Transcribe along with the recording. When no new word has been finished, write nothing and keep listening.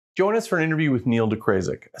Join us for an interview with Neil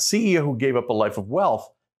Dejkraisak, a CEO who gave up a life of wealth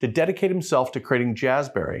to dedicate himself to creating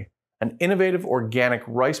Jasberry, an innovative organic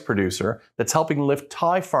rice producer that's helping lift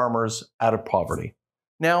Thai farmers out of poverty.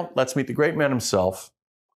 Now, let's meet the great man himself.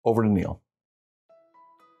 Over to Neil.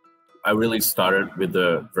 I really started with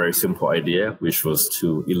a very simple idea, which was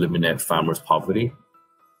to eliminate farmers' poverty,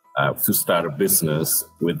 to start a business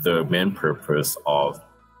with the main purpose of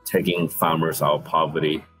taking farmers out of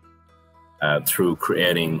poverty through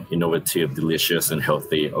creating innovative, delicious, and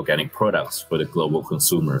healthy organic products for the global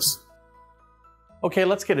consumers. Okay,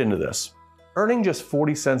 let's get into this. Earning just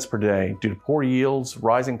 40 cents per day due to poor yields,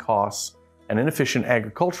 rising costs, and inefficient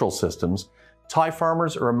agricultural systems, Thai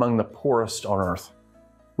farmers are among the poorest on earth.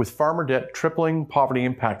 With farmer debt tripling, poverty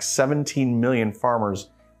impacts 17 million farmers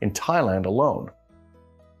in Thailand alone.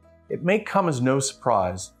 It may come as no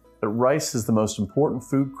surprise that rice is the most important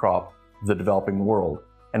food crop of the developing world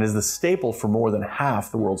and is the staple for more than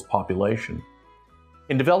half the world's population.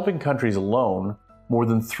 In developing countries alone, more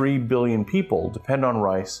than 3 billion people depend on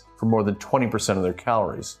rice for more than 20% of their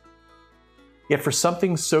calories. Yet for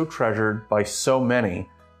something so treasured by so many,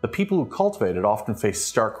 the people who cultivate it often face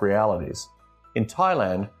stark realities. In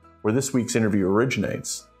Thailand, where this week's interview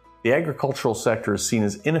originates, the agricultural sector is seen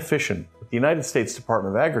as inefficient, with the United States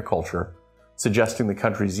Department of Agriculture suggesting the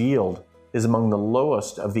country's yield is among the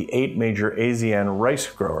lowest of the 8 major ASEAN rice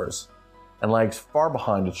growers and lags far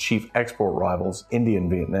behind its chief export rivals, India and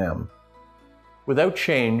Vietnam. Without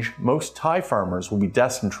change, most Thai farmers will be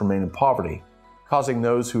destined to remain in poverty, causing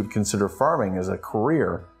those who would consider farming as a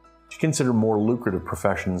career to consider more lucrative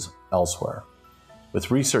professions elsewhere,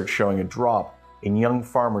 with research showing a drop in young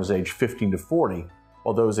farmers aged 15 to 40,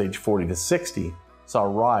 while those aged 40 to 60 saw a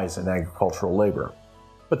rise in agricultural labor.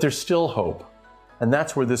 But there's still hope, and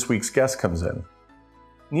that's where this week's guest comes in.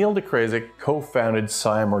 Neil Dejkraisak co-founded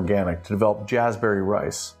Siam Organic to develop Jasberry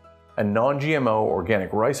rice, a non-GMO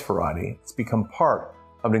organic rice variety that's become part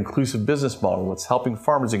of an inclusive business model that's helping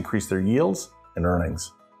farmers increase their yields and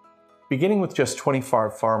earnings. Beginning with just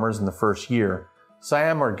 25 farmers in the first year,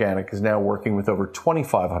 Siam Organic is now working with over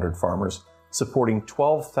 2,500 farmers, supporting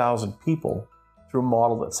 12,000 people through a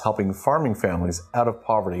model that's helping farming families out of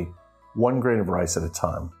poverty, one grain of rice at a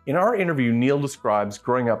time. In our interview, Neil describes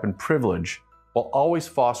growing up in privilege while always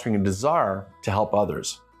fostering a desire to help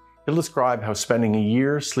others. He'll describe how spending a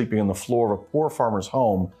year sleeping on the floor of a poor farmer's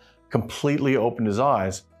home completely opened his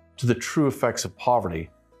eyes to the true effects of poverty,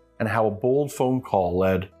 and how a bold phone call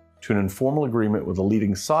led to an informal agreement with a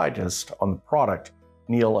leading scientist on the product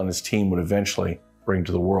Neil and his team would eventually bring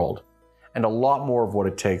to the world, and a lot more of what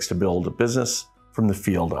it takes to build a business from the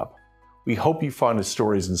field up. We hope you find his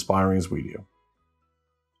story as inspiring as we do.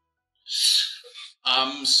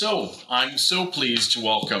 I'm so pleased to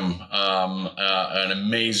welcome an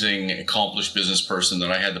amazing, accomplished business person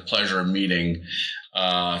that I had the pleasure of meeting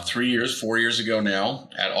 4 years ago now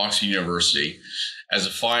at Oxford University as a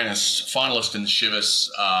finalist in the Chivas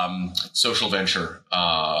social venture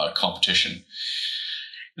competition.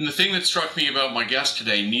 And the thing that struck me about my guest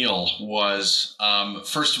today, Neil, was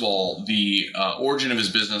first of all the origin of his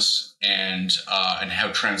business and how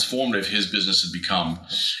transformative his business has become.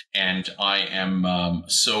 And I am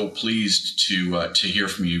so pleased to hear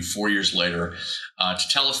from you 4 years later to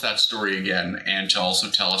tell us that story again, and to also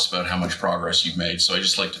tell us about how much progress you've made. So I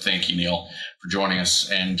just like to thank you, Neil, for joining us.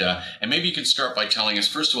 And maybe you can start by telling us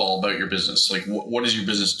first of all about your business. Like, what does your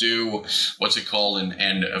business do? What's it called?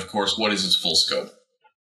 And of course, what is its full scope?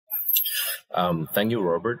 Thank you,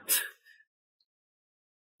 Robert.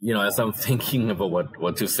 As I'm thinking about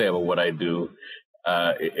what to say about what I do,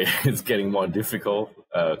 it's getting more difficult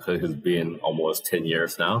because it's been almost 10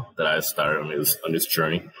 years now that I started on this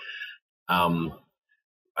journey.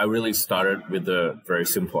 I really started with a very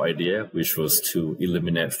simple idea, which was to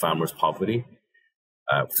eliminate farmers' poverty,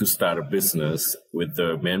 to start a business with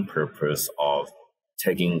the main purpose of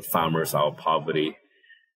taking farmers out of poverty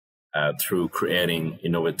through creating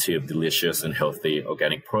innovative, delicious, and healthy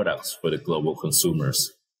organic products for the global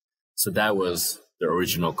consumers. So that was the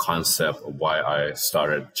original concept of why I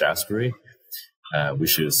started Jasberry,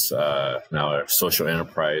 which is now a social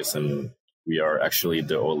enterprise, and we are actually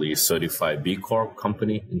the only certified B Corp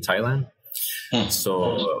company in Thailand.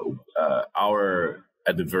 So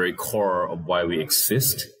at the very core of why we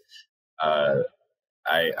exist,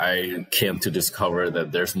 I came to discover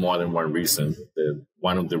that there's more than one reason.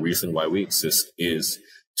 One of the reasons why we exist is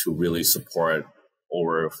to really support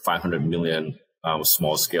over 500 million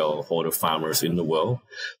small-scale holder farmers in the world,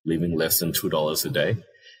 living less than $2 a day.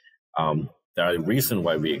 The reason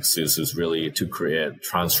why we exist is really to create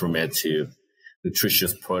transformative,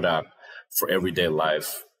 nutritious product for everyday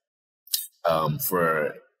life,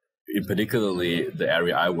 for in particularly the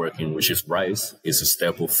area I work in, which is rice, is a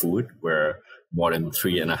staple food where more than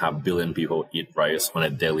 3.5 billion people eat rice on a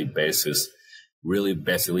daily basis. Really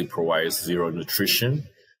basically provides zero nutrition,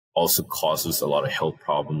 also causes a lot of health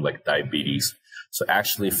problems like diabetes. So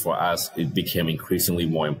actually for us, it became increasingly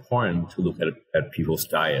more important to look at people's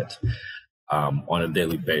diet on a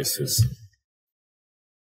daily basis.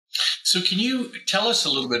 So can you tell us a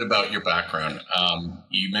little bit about your background?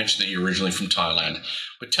 You mentioned that you're originally from Thailand,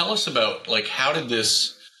 but tell us about like how did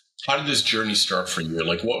this journey start for you?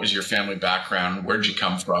 Like what was your family background? Where did you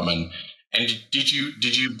come from? And did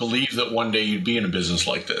you believe that one day you'd be in a business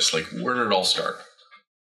like this? Like where did it all start?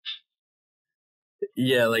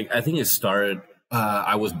 Yeah, like I think it started,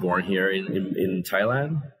 I was born here in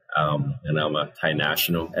Thailand, and I'm a Thai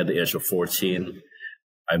national. At the age of 14,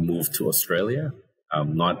 I moved to Australia.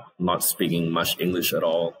 Not speaking much English at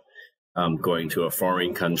all, going to a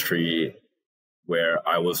foreign country where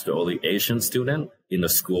I was the only Asian student in a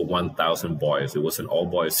school of 1,000 boys. It was an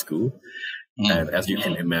all-boys school. And as you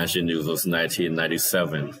can imagine, it was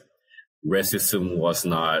 1997. Racism was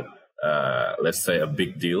not, let's say, a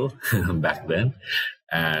big deal back then.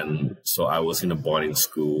 And so I was in a boarding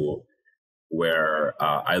school where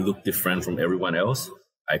I looked different from everyone else.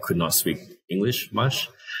 I could not speak English much.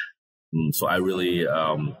 So I really,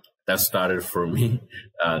 that started for me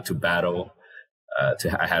to battle.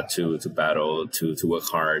 I had to battle, to work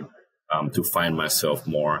hard, to find myself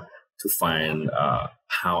more, to find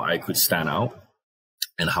how I could stand out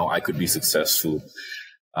and how I could be successful.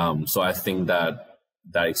 So I think that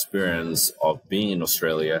experience of being in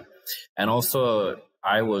Australia, and also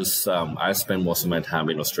I spent most of my time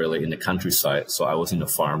in Australia in the countryside. So I was in a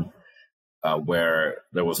farm where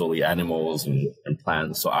there was only animals and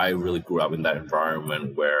plants. So I really grew up in that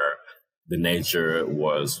environment where the nature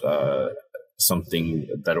was something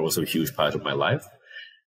that was a huge part of my life.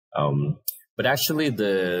 But actually,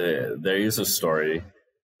 there is a story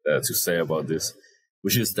to say about this,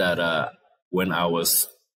 which is that when I was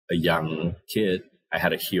a young kid, I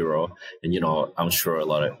had a hero. And, I'm sure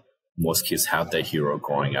most kids have their hero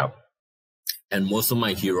growing up. And most of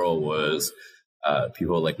my hero was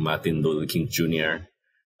people like Martin Luther King Jr.,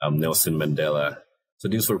 Nelson Mandela. So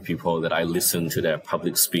these were people that I listened to their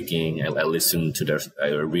public speaking, and I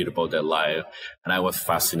read about their life, and I was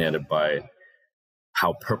fascinated by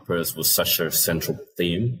how purpose was such a central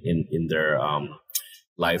theme in their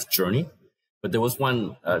life journey. But there was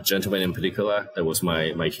one gentleman in particular that was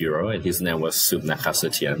my hero, and his name was Sup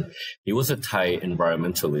Nakasatian. He was a Thai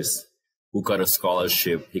environmentalist who got a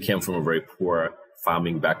scholarship. He came from a very poor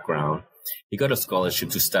farming background. He got a scholarship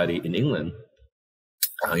to study in England,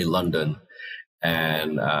 in London,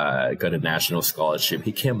 and got a national scholarship.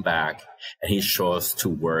 He came back and he chose to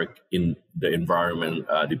work in the environment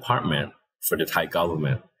department for the Thai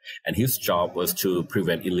government. And his job was to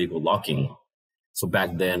prevent illegal logging. So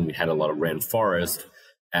back then we had a lot of rainforest,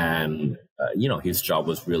 and his job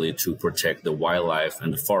was really to protect the wildlife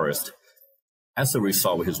and the forest. As a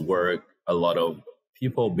result of his work, a lot of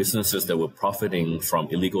businesses that were profiting from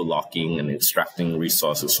illegal logging and extracting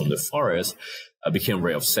resources from the forest became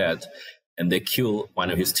very upset, and they killed one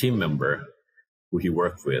of his team members who he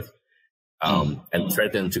worked with, and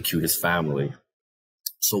threatened to kill his family.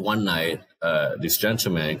 So one night, this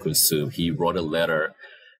gentleman, Kunsu, he wrote a letter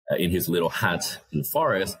in his little hut in the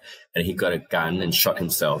forest, and he got a gun and shot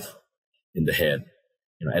himself in the head,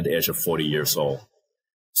 at the age of 40 years old.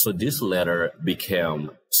 So this letter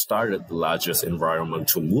started the largest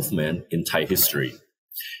environmental movement in Thai history.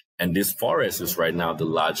 And this forest is right now the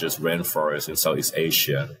largest rainforest in Southeast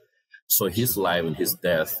Asia. So his life and his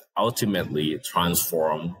death ultimately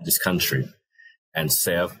transformed this country and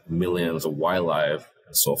saved millions of wildlife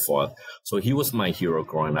and so forth. So he was my hero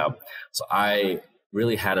growing up. So I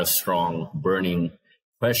really had a strong burning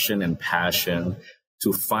question and passion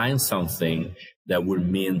to find something that would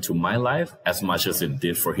mean to my life as much as it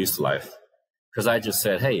did for his life. Because I just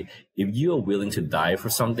said, hey, if you are willing to die for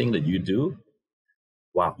something that you do,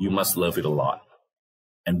 wow, you must love it a lot.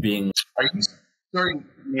 And Sorry,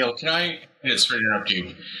 Neil, can I interrupt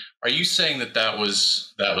you? Are you saying that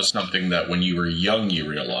was something that when you were young you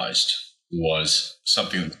realized was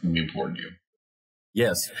something that's going to be important to you?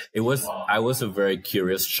 Yes, it was. I was a very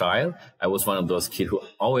curious child. I was one of those kids who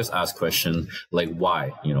always asked questions like,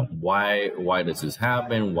 why? Why does this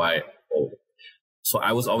happen? Why? Oh. So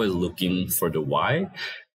I was always looking for the why.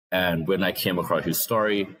 And when I came across his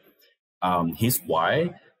story, his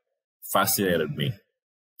why fascinated me.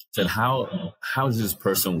 Said, how does this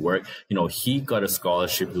person work? He got a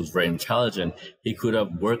scholarship. He was very intelligent. He could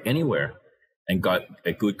have worked anywhere and got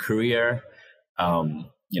a good career.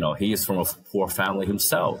 He is from a poor family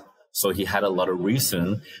himself. So he had a lot of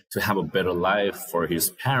reason to have a better life for his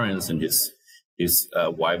parents and his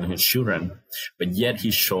wife and his children. But yet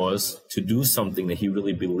he chose to do something that he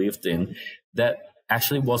really believed in that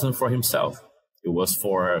actually wasn't for himself. It was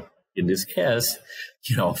for, in this case,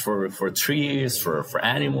 for trees, for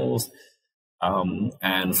animals,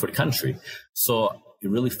 and for the country. So it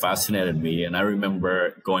really fascinated me. And I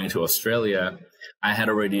remember going to Australia. I had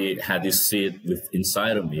already had this seed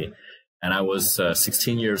inside of me, and I was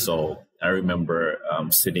 16 years old. I remember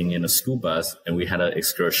sitting in a school bus, and we had an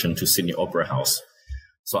excursion to Sydney Opera House.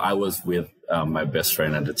 So I was with my best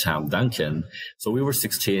friend at the time, Duncan. So we were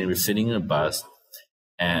 16, we were sitting in a bus,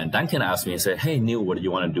 and Duncan asked me and said, "Hey, Neil, what do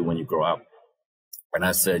you want to do when you grow up?" And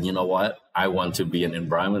I said, "You know what? I want to be an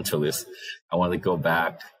environmentalist. I want to go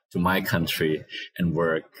back to my country and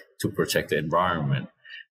work to protect the environment,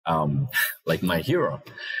 like my hero."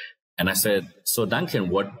 And I said, "So Duncan,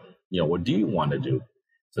 what do you want to do?"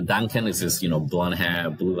 So Duncan is this, blonde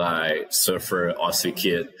hair, blue eye, surfer, Aussie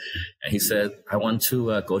kid. And he said, "I want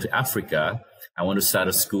to go to Africa. I want to start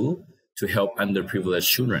a school to help underprivileged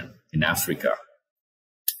children in Africa."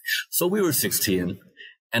 So we were 16,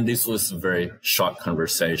 and this was a very short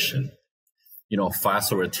conversation. Fast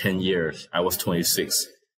forward 10 years, I was 26,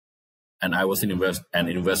 and I was an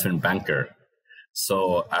investment banker.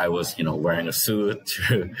 So I was, wearing a suit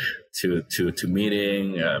to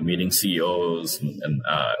meeting CEOs and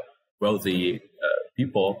wealthy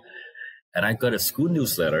people. And I got a school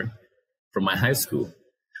newsletter from my high school.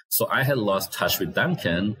 So I had lost touch with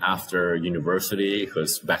Duncan after university,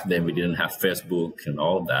 because back then we didn't have Facebook and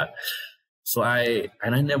all of that. So I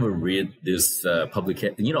never read this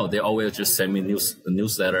publication. They always just send me a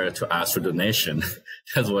newsletter to ask for donation.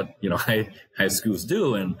 That's what high schools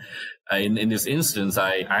do. And in this instance,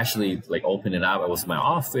 I actually opened it up. I was in my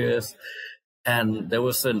office, and there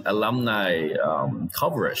was an alumni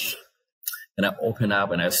coverage. And I opened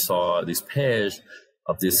up and I saw this page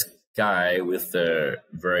of this guy with the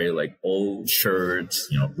very old shirts,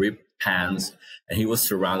 ripped pants, and he was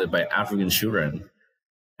surrounded by African children.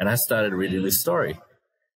 And I started reading this story,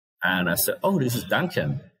 and I said, "Oh, this is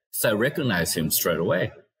Duncan." So I recognized him straight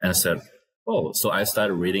away, and I said, "Oh." So I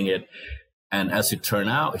started reading it, and as it turned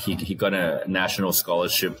out, he got a national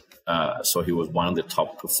scholarship. So he was one of the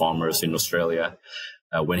top performers in Australia.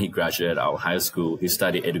 When he graduated out of high school, he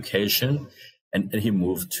studied education, and he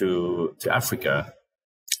moved to Africa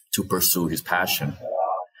to pursue his passion.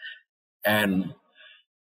 And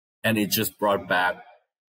it just brought back,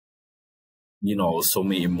 so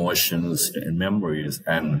many emotions and memories,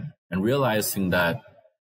 and realizing that,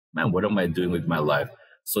 man, what am I doing with my life?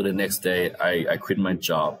 So the next day I quit my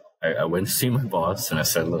job. I went to see my boss and I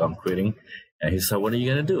said, "Look, I'm quitting." And he said, "What are you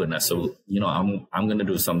going to do?" And I said, I'm going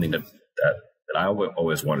to do something that I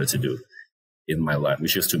always wanted to do in my life,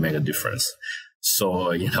 which is to make a difference.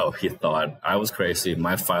 So, he thought I was crazy.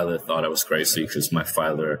 My father thought I was crazy, because my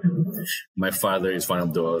father is one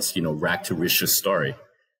of those, rag to riches story.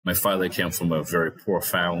 My father came from a very poor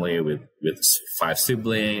family with 5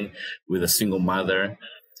 siblings, with a single mother.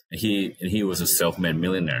 And he was a self-made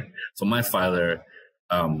millionaire. So my father,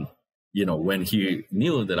 when he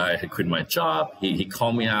knew that I had quit my job, he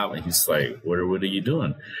called me out and he's like, what are you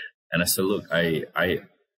doing? And I said, "Look, I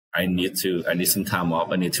need some time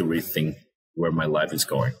off. I need to rethink where my life is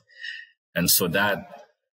going." And so that,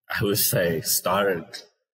 I would say, started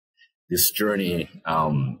this journey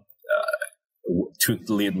to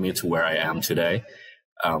lead me to where I am today.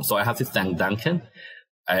 So I have to thank Duncan.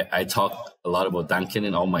 I talk a lot about Duncan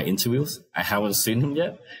in all my interviews. I haven't seen him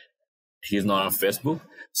yet. He's not on Facebook.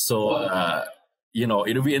 So,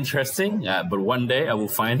 it'll be interesting. But one day I will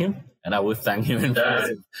find him and I will thank him in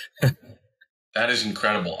person. That is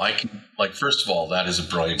incredible. First of all, that is a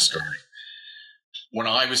brilliant story. When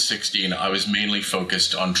I was 16, I was mainly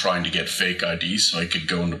focused on trying to get fake IDs so I could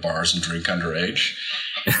go into bars and drink underage.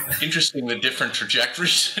 Interesting, the different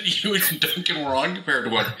trajectories that you and Duncan were on compared to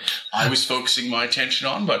what I was focusing my attention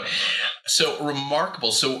on. But so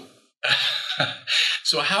remarkable. So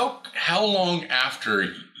how long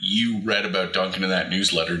after you read about Duncan in that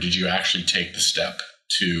newsletter did you actually take the step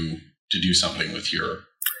to do something with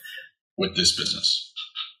this business?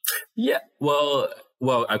 Yeah,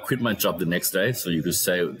 well, I quit my job the next day, so you could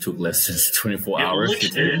say it took less than 24 hours.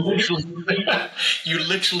 You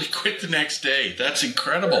literally quit the next day. That's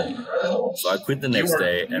incredible. So I quit the next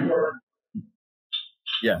day, and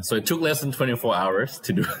so it took less than 24 hours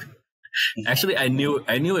to do it. Actually, I knew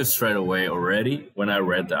it straight away already when I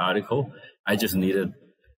read the article. I just needed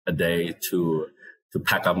a day to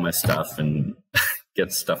pack up my stuff and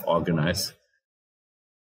get stuff organized.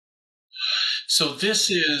 So this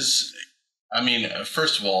is I mean,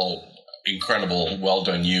 first of all, incredible. Well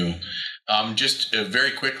done, you. Just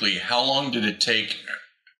very quickly, how long did it take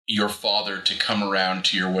your father to come around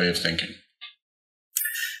to your way of thinking?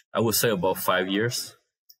 I would say about 5 years.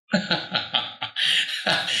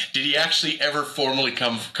 Did he actually ever formally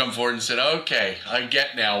come forward and said, "Okay, I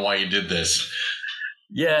get now why you did this"?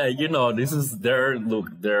 Yeah, I've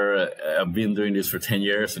been doing this for 10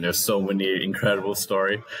 years and there's so many incredible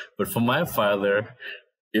stories. But for my father,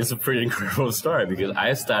 it's a pretty incredible story because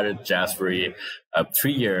I started Jasberry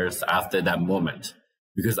 3 years after that moment.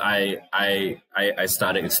 Because I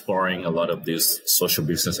started exploring a lot of this social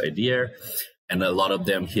business idea, and a lot of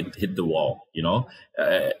them hit the wall.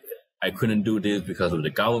 I couldn't do this because of the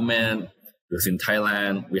government. Because in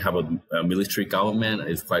Thailand, we have a military government.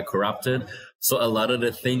 It's quite corrupted. So a lot of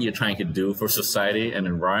the things you're trying to do for society and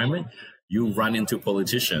environment, you run into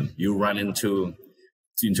politicians. You run into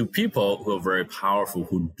people who are very powerful,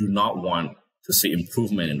 who do not want to see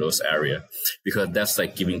improvement in those areas, because that's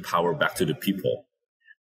like giving power back to the people.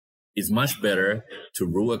 It's much better to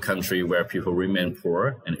rule a country where people remain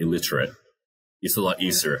poor and illiterate. It's a lot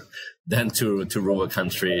easier than to rule a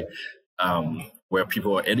country where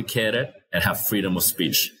people are educated and have freedom of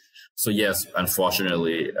speech. So yes,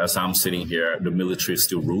 unfortunately, as I'm sitting here, the military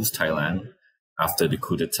still rules Thailand after the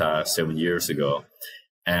coup d'etat 7 years ago.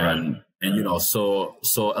 And so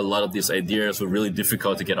a lot of these ideas were really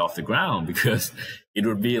difficult to get off the ground because it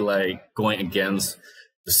would be like going against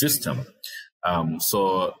the system.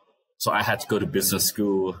 So I had to go to business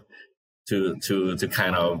school to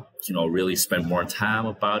kind of, really spend more time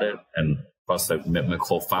about it. And of course, I met my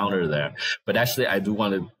co-founder there. But actually, I do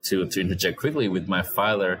want to interject quickly with my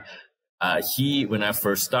father. When I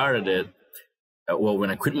first started it, when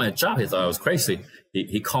I quit my job, he thought I was crazy.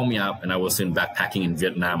 He called me up, and I was backpacking in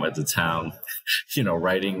Vietnam at the time,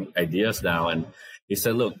 writing ideas down. And he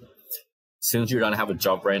said, "Look, since you don't have a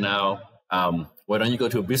job right now, why don't you go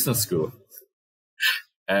to a business school?"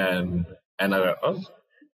 And I go, "Oh,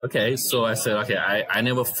 okay." So I said, "Okay, I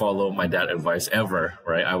never followed my dad's advice ever,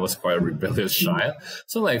 right? I was quite a rebellious child.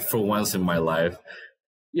 So like for once in my life,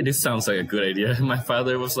 yeah, this sounds like a good idea." My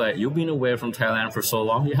father was like, "You've been away from Thailand for so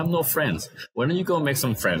long. You have no friends. Why don't you go make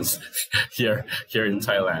some friends here in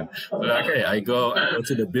Thailand?" Okay, I go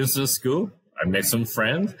to the business school. I make some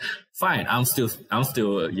friends. Fine. I'm still,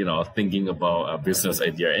 thinking about a business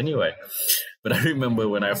idea anyway. But I remember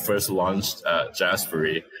when I first launched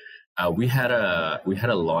Jasberry, we had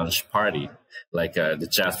a launch party, like the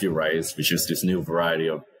Jasberry rice, which is this new variety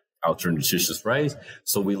of ultra nutritious rice.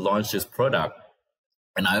 So we launched this product.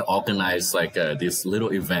 And I organized like this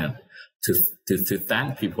little event to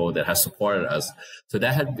thank people that have supported us. So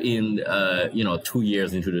that had been 2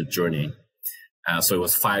 years into the journey. So it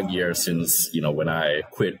was 5 years since when I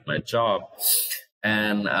quit my job,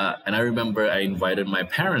 and I remember I invited my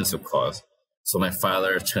parents, of course. So my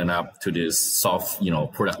father turned up to this soft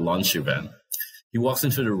product launch event. He walks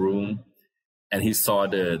into the room, and he saw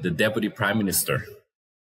the deputy prime minister.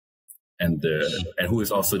 And who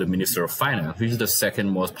is also the Minister of Finance, who is the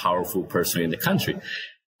second most powerful person in the country.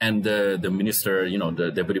 And the minister,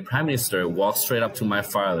 the Deputy Prime Minister, walked straight up to my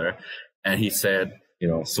father, and he said,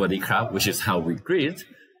 "Sawasdee krap," which is how we greet.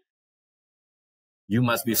 "You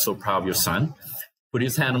must be so proud of your son." Put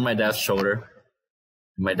his hand on my dad's shoulder.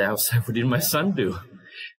 My dad was like, "What did my son do?"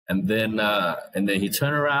 And then he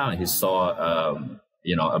turned around and he saw,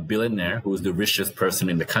 a billionaire who was the richest person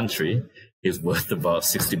in the country. He's worth about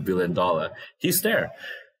 $60 billion. He's there.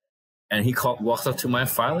 And he walks up to my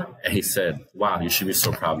father and he said, "Wow, you should be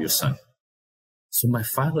so proud of your son." So my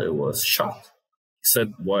father was shocked. He said,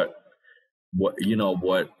 what,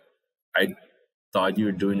 I thought you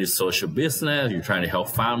were doing this social business. You're trying to help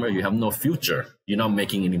farmers. You have no future. You're not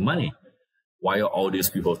making any money. Why are all these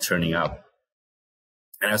people turning up?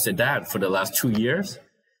 And I said, "Dad, for the last 2 years,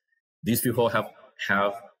 these people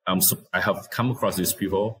I have come across these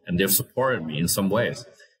people and they've supported me in some ways.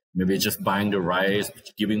 Maybe just buying the rice,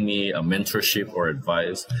 giving me a mentorship or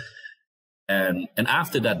advice." And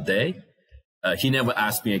after that day, he never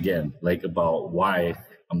asked me again, about why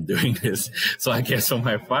I'm doing this. So I guess for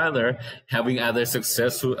my father, having a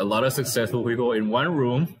lot of successful people in one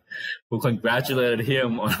room who congratulated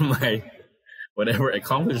him on my whatever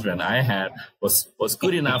accomplishment I had was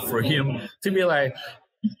good enough for him to be like,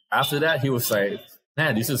 after that, he was like,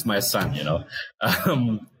 "Man, this is my son,"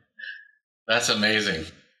 That's amazing.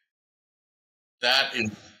 That is,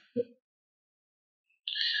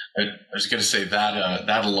 I was going to say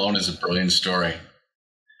that alone is a brilliant story.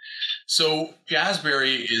 So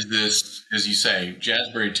Jasberry is this, as you say,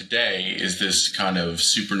 Jasberry today is this kind of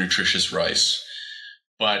super nutritious rice.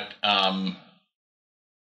 But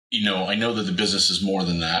I know that the business is more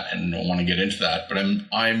than that, and I don't want to get into that, but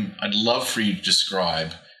I'd love for you to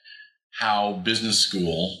describe how business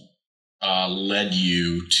school led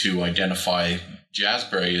you to identify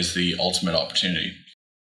Jasberry as the ultimate opportunity.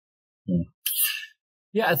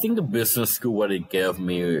 Yeah, I think the business school, what it gave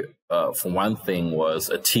me, for one thing, was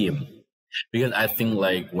a team. Because I think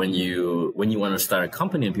like when you want to start a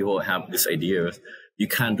company and people have these ideas, you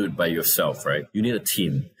can't do it by yourself, right? You need a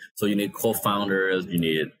team. So you need co-founders,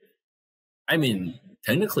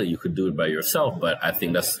 technically you could do it by yourself, but I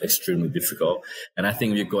think that's extremely difficult. And I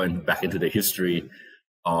think if you're going back into the history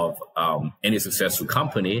of any successful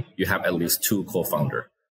company, you have at least two co-founders.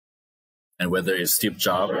 And whether it's Steve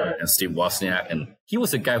Jobs and Steve Wozniak, and he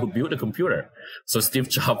was the guy who built the computer. So Steve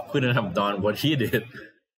Jobs couldn't have done what he did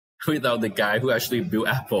without the guy who actually built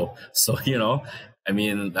Apple. So,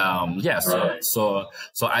 So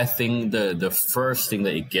I think the first thing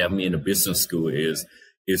that it gave me in the business school is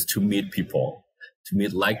to meet people, to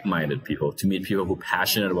meet like-minded people, to meet people who are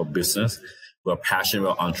passionate about business, who are passionate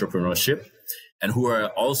about entrepreneurship, and who are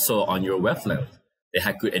also on your wavelength. They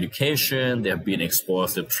had good education. They have been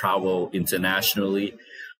exposed to travel internationally.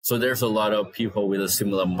 So there's a lot of people with a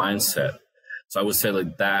similar mindset. So I would say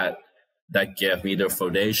like that gave me the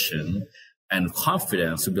foundation and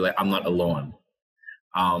confidence to be like, I'm not alone.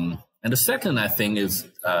 And the second, I think, is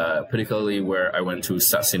particularly where I went to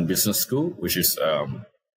Satsin Business School, which is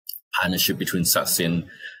partnership between Satsin,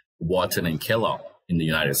 Wharton, and Kellogg in the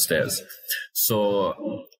United States.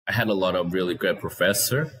 So I had a lot of really great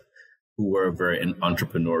professors who were very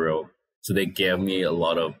entrepreneurial. So they gave me a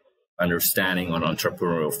lot of understanding on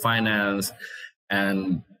entrepreneurial finance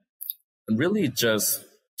and really just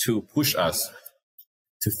to push us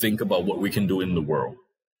to think about what we can do in the world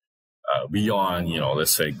beyond,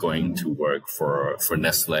 let's say going to work for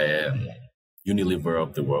Nestle and Unilever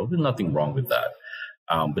of the world. There's nothing wrong with that.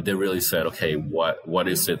 But they really said, okay, what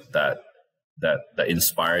is it that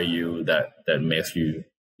inspire you, that makes you,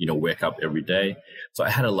 wake up every day. So I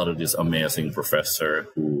had a lot of this amazing professor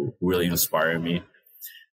who really inspired me.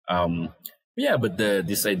 But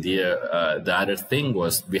this idea, the other thing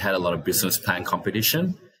was we had a lot of business plan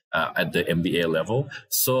competition at the MBA level.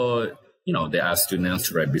 So, they asked students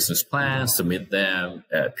to write business plans, submit them,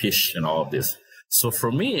 pitch, and all of this. So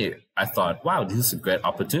for me, I thought, wow, this is a great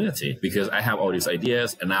opportunity because I have all these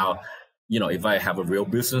ideas. And now, if I have a real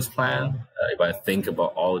business plan, if I think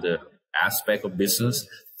about all the aspect of business,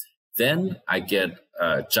 then I get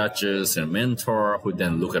judges and mentor who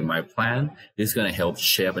then look at my plan. It's going to help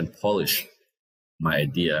shape and polish my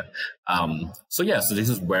idea. So this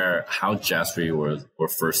is how Jasberry was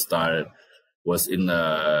first started. Was in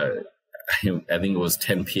I think it was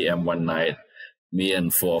 10 p.m. one night, me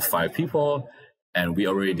and 4 or 5 people, and we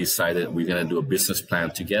already decided we're going to do a business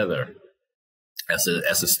plan together as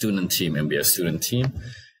a student team, MBA student team,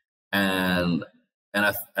 and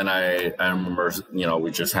I remember,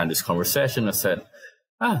 we just had this conversation. I said,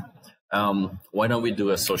 why don't we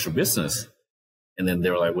do a social business? And then they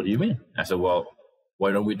were like, what do you mean? I said, well,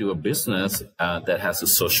 why don't we do a business that has a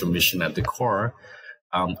social mission at the core?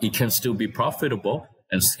 It can still be profitable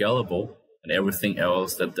and scalable and everything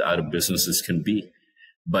else that the other businesses can be,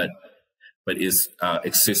 but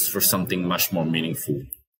exists for something much more meaningful.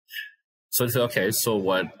 So I said, okay, so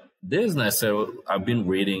what this? And I said, well, I've been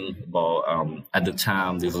reading about, at the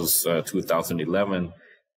time, this was 2011,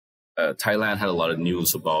 Thailand had a lot of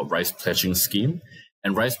news about rice pledging scheme.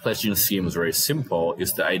 And rice pledging scheme is very simple.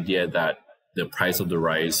 It's the idea that the price of the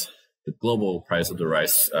rice, the global price of the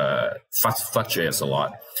rice fluctuates a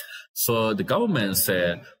lot. So the government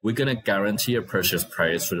said, we're going to guarantee a purchase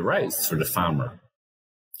price for the rice, for the farmer.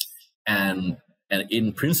 And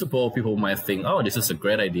in principle, people might think, oh, this is a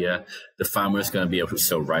great idea. The farmer is going to be able to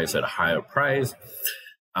sell rice at a higher price.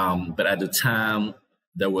 But at the time,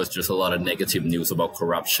 there was just a lot of negative news about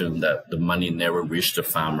corruption, that the money never reached the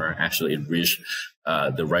farmer. Actually, it reached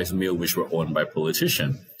the rice mill, which were owned by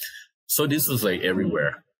politicians. So this was like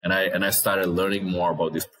everywhere. And I started learning more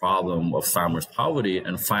about this problem of farmers' poverty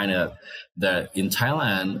and find out that in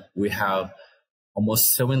Thailand, we have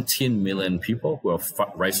almost 17 million people who are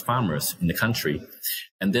rice farmers in the country,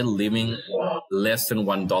 and they're living less than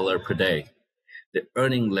 $1 per day. They're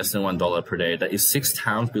earning less than $1 per day. That is 6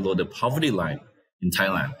 times below the poverty line in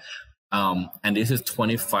Thailand. And this is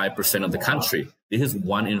 25% of the country. This is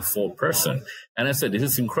 1 in 4 person. And I said, this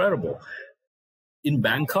is incredible. In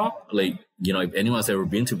Bangkok, if anyone's ever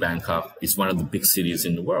been to Bangkok, it's one of the big cities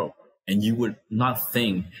in the world. And you would not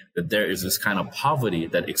think that there is this kind of poverty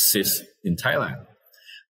that exists in Thailand,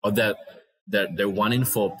 or that the 1 in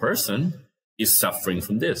 4 person is suffering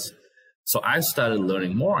from this. So I started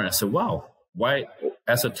learning more, and I said, wow, why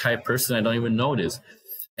as a Thai person, I don't even know this.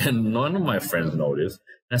 And none of my friends know this.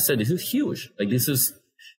 And I said, this is huge. Like, this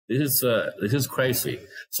is crazy.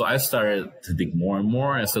 So I started to dig more and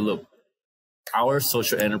more. And I said, look, our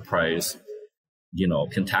social enterprise,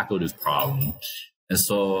 can tackle this problem. And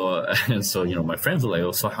so, my friends were like,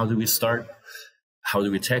 oh, so how do we start? How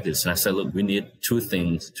do we take this? And I said, look, we need two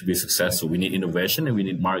things to be successful. We need innovation and we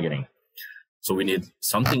need marketing. So we need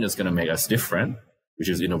something that's going to make us different, which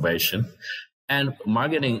is innovation. And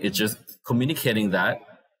marketing is just communicating that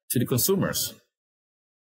to the consumers.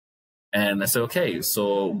 And I said, okay,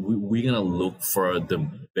 so we're going to look for the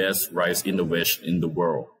best rice innovation in the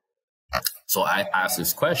world. So I asked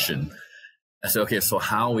this question. I said, okay, so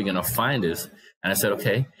how are we going to find this? And I said,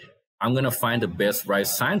 okay, I'm going to find the best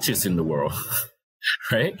rice scientists in the world,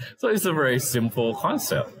 right? So it's a very simple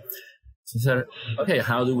concept. So I said, okay,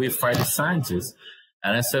 how do we find the scientists?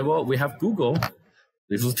 And I said, well, we have Google.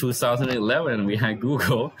 This was 2011. We had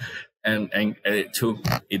Google. And it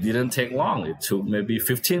didn't take long. It took maybe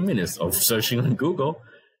 15 minutes of searching on Google.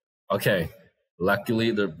 Okay, luckily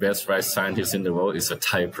the best rice scientist in the world is a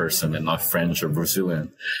Thai person and not French or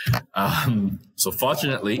Brazilian. So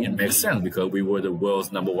fortunately, it makes sense because we were the world's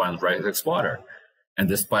 #1 rice exporter. And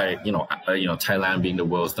despite, Thailand being the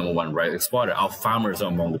world's #1 rice exporter, our farmers are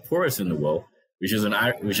among the poorest in the world, which is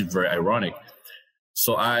very ironic.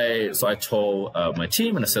 So I told my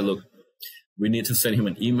team, and I said, look, we need to send him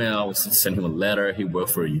an email, send him a letter. He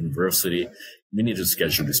worked for a university. We need to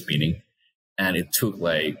schedule this meeting. And it took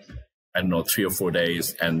 3 or 4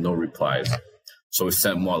 days and no replies. So we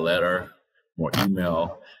sent more letter, more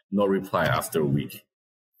email, no reply after a week.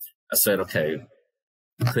 I said, okay,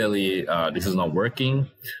 clearly this is not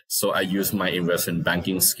working. So I used my investment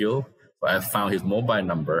banking skill. So I found his mobile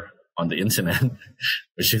number on the internet,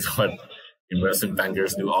 which is what investment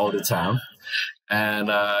bankers do all the time. And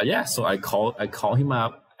so I called him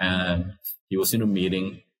up, and he was in a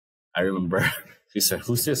meeting. I remember he said,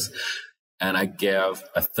 "Who's this?" And I gave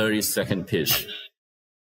a 30-second pitch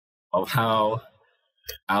of how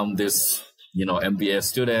I'm this, MBA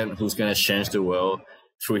student who's going to change the world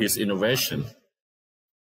through his innovation.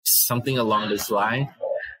 Something along this line.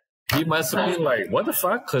 He must have been like, "What the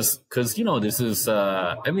fuck?" Because this is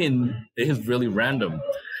it is really random.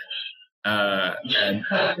 And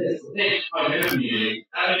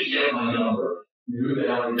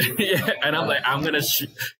I'm like,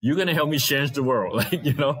 you're gonna help me change the world,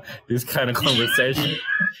 this kind of conversation.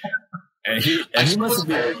 And he must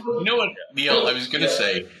be. You know what, Neil? I was gonna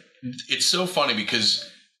say, it's so funny because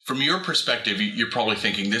from your perspective, you're probably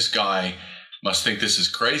thinking this guy must think this is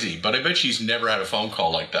crazy, but I bet she's never had a phone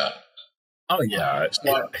call like that. Oh yeah.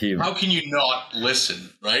 How can you not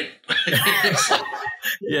listen, right?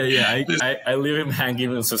 I leave him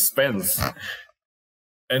hanging in suspense,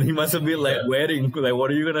 and he must have been waiting,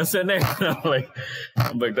 what are you gonna say next? I'm like,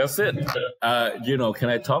 that's it. Can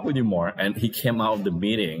I talk with you more? And he came out of the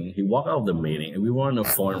meeting. He walked out of the meeting, and we were on the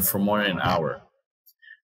phone for more than an hour.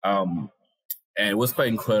 And it was quite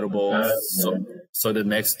incredible. So the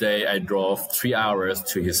next day, I drove 3 hours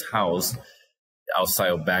to his house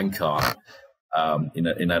outside of Bangkok, in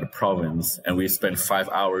another province, and we spent 5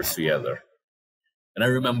 hours together. And I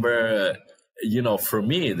remember, for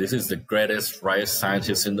me, this is the greatest rice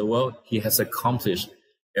scientist in the world. He has accomplished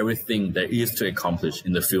everything there is to accomplish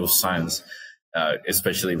in the field of science,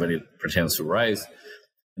 especially when it pertains to rice.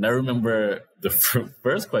 And I remember the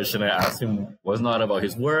first question I asked him was not about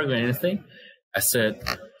his work or anything. I said,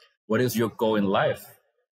 "What is your goal in life?"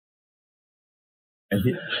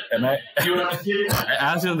 And I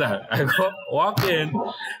asked him that. I walk in,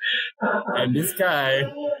 and this guy,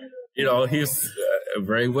 he's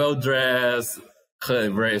very well dressed,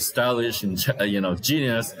 very stylish, and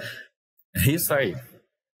genius. And he's like,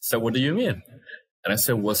 "So what do you mean?" And I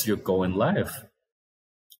said, "What's your goal in life?"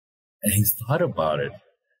 And he thought about it,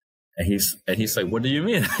 and he's like, "What do you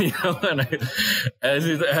mean?" And as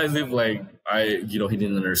if he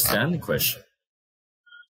didn't understand the question.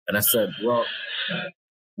 And I said,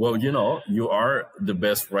 Well, you are the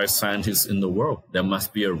best rice scientist in the world. There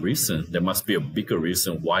must be a reason. There must be a bigger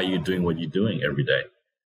reason why you're doing what you're doing every day.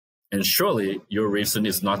 And surely your reason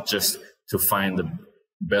is not just to find the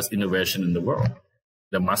best innovation in the world.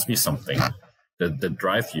 There must be something that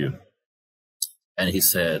drives you. And he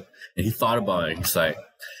said, and he thought about it. He's like,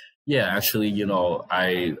 yeah, actually,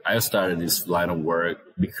 I started this line of work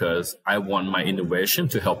because I want my innovation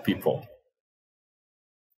to help people.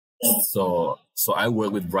 So I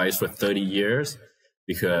worked with rice for 30 years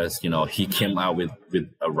because, he came out with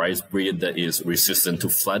a rice breed that is resistant to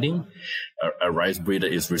flooding, a rice breed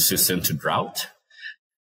that is resistant to drought.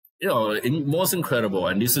 most incredible,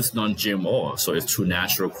 and this is non-GMO, so it's through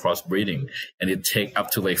natural crossbreeding, and it takes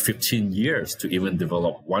up to like 15 years to even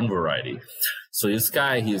develop one variety. So this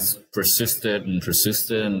guy, he's persistent.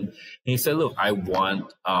 And he said, look, I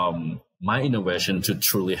want my innovation to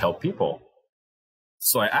truly help people.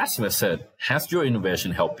 So I asked him, I said, has your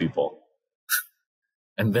innovation helped people?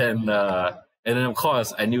 And then of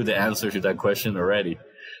course, I knew the answer to that question already.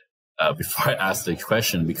 Before I asked the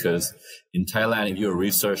question, because in Thailand, if you're a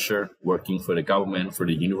researcher working for the government, for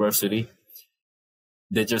the university,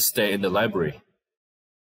 they just stay in the library.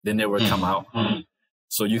 They never come out.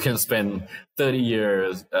 So you can spend 30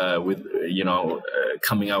 years with,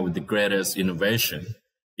 coming out with the greatest innovation.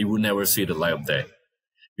 It will never see the light of day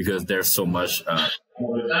because there's so much.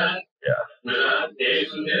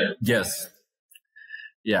 Yes.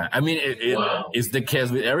 Yeah. I mean, it's the case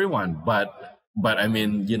with everyone, but I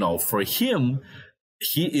mean, for him,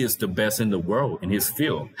 he is the best in the world in his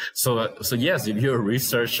field. So yes, if you're a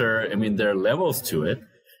researcher, I mean, there are levels to it.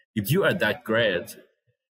 If you are that great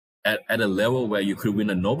at a level where you could win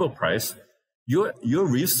a Nobel Prize, your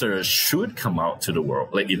research should come out to the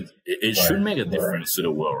world. Like it should make a difference to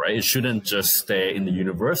the world, right? It shouldn't just stay in the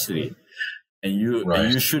university, and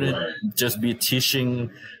you shouldn't just be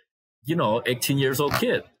teaching, 18 years old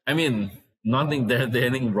kid. I mean, there's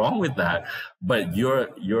anything wrong with that, but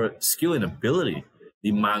your skill and ability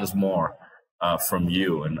demands more from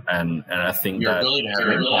you, and I think your ability to have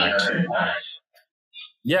impact.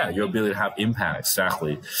 Yeah, your ability to have impact,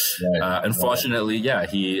 exactly. Unfortunately,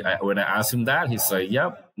 when I asked him that, he's like,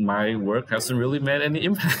 "Yep, my work hasn't really made any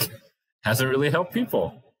impact, hasn't really helped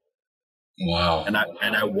people." Wow! And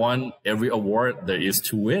I won every award there is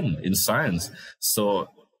to win in science, so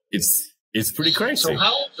it's pretty crazy.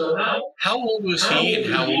 So how old was he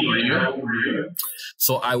and how old were you?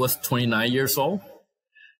 So I was 29 years old.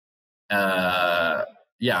 I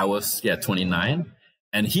was 29,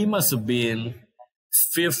 and he must have been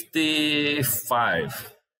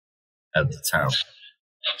 55 at the time.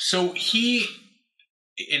 So he,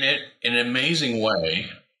 in an amazing way,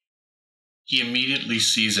 he immediately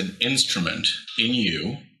sees an instrument in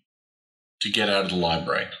you to get out of the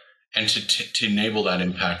library and to enable that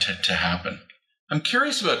impact to happen. I'm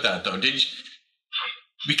curious about that, though.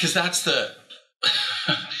 Because that's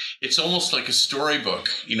it's almost like a storybook,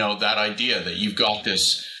 that idea that you've got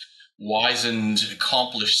this wizened,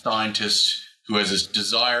 accomplished scientist who has this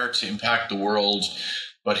desire to impact the world,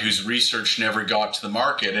 but whose research never got to the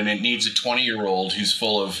market, and it needs a 20-year-old he's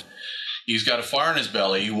got a fire in his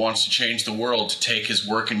belly, who wants to change the world to take his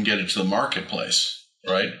work and get it to the marketplace,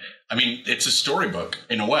 right? I mean, it's a storybook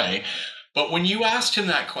in a way, but when you asked him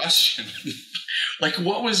that question, like,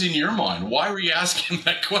 what was in your mind? Why were you asking him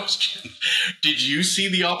that question? Did you see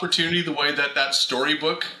the opportunity the way that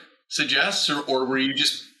storybook suggests, or were you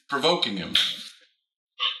just provoking him?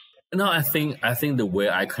 No, I think the way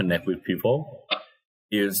I connect with people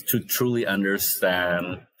is to truly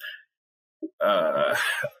understand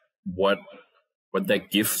what their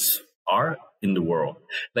gifts are in the world.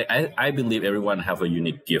 Like I believe everyone have a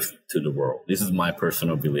unique gift to the world. This is my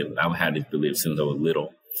personal belief. I've had this belief since I was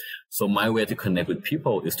little. So my way to connect with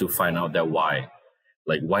people is to find out their why.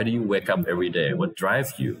 Like, why do you wake up every day? What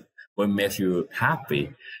drives you? What makes you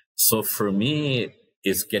happy? So for me,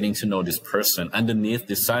 it's getting to know this person underneath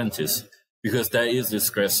this scientist, because there is this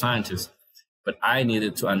great scientist. But I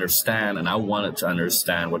needed to understand, and I wanted to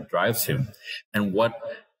understand what drives him, and what,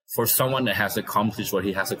 for someone that has accomplished what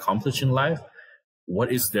he has accomplished in life,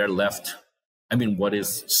 what is there left? I mean, what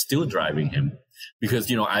is still driving him?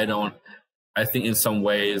 Because, I think in some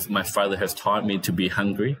ways my father has taught me to be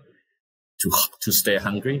hungry, to stay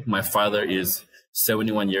hungry. My father is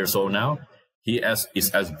 71 years old now. He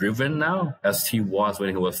is as driven now as he was when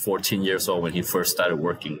he was 14 years old, when he first started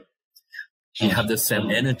working. He had the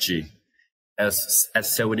same energy as at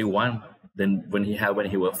 71 than when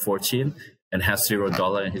he was 14 and has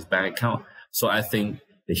 $0 in his bank account. So I think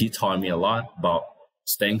that he taught me a lot about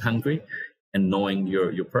staying hungry and knowing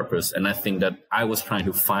your purpose. And I think that I was trying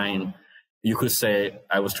to find, you could say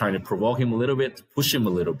I was trying to provoke him a little bit, push him a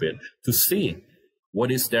little bit to see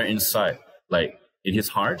what is there inside, like in his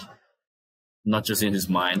heart, not just in his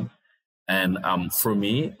mind. And for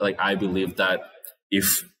me, like, I believe that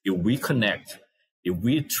if we connect, if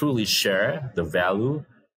we truly share the value,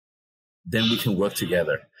 then we can work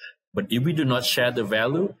together. But if we do not share the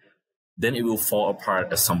value, then it will fall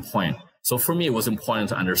apart at some point. So for me, it was important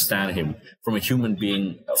to understand him from a human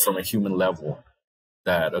being, from a human level.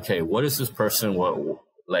 That, okay, what is this person?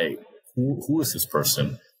 Who is this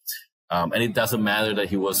person? And it doesn't matter that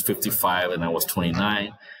he was 55 and I was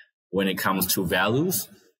 29. When it comes to values,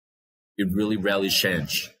 it really rarely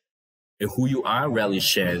change. who you are really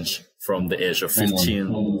changed from the age of 15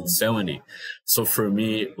 to 70. So for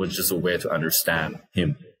me, it was just a way to understand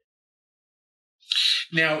him.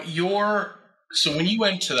 Now, so when you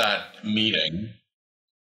went to that meeting,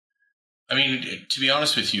 I mean, to be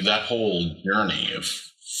honest with you, that whole journey of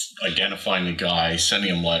identifying the guy,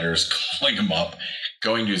 sending him letters, calling him up,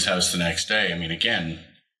 going to his house the next day. I mean, again,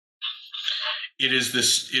 it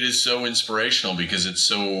is so inspirational because it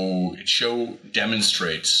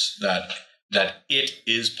demonstrates that it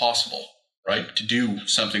is possible, right, to do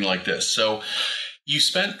something like this. So you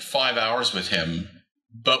spent 5 hours with him,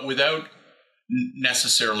 but without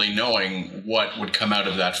necessarily knowing what would come out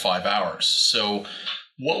of that 5 hours. So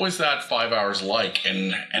what was that 5 hours like,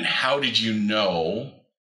 and how did you know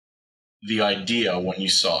the idea when you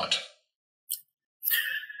saw it?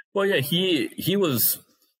 Well, yeah, he was.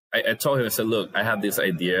 I told him, I said, look, I have this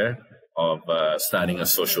idea of starting a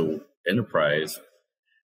social enterprise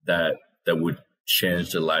that would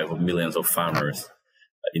change the life of millions of farmers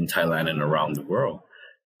in Thailand and around the world.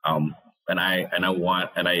 And I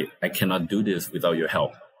cannot do this without your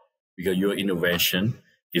help, because your innovation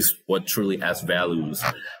is what truly adds values.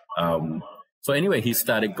 So anyway, he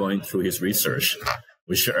started going through his research,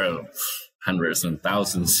 which are hundreds and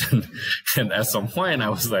thousands. And at some point I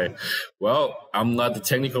was like, well, I'm not the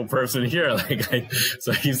technical person here.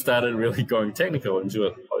 So he started really going technical into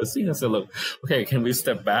it. I said, look, okay, can we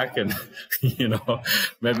step back and,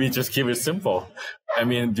 maybe just keep it simple? I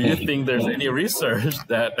mean, do you think there's any research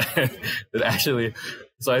that actually,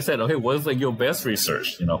 so I said, okay, what's your best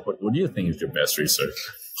research? What do you think is your best research?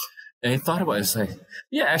 And I thought about it. It's like,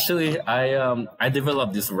 yeah, actually, I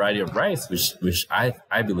developed this variety of rice, which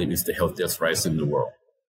I believe is the healthiest rice in the world.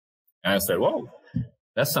 And I said, whoa,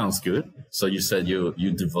 that sounds good. So you said you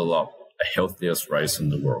developed the healthiest rice in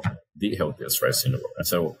the world, the healthiest rice in the world. I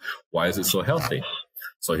said, well, why is it so healthy?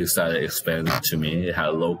 So he started explaining to me it had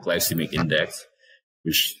a low glycemic index,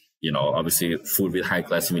 which, obviously food with high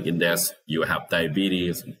glycemic index, you have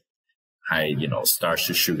diabetes, high, starch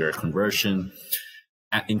to sugar conversion,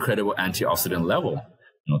 incredible antioxidant level,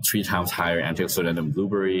 3 times higher antioxidant than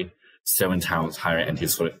blueberry, 7 times higher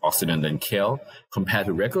antioxidant than kale, compared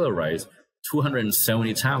to regular rice,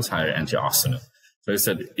 270 times higher antioxidant. So it's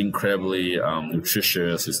an incredibly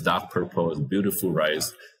nutritious, it's dark purple, it's beautiful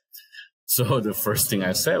rice. So the first thing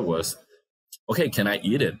I said was, okay, can I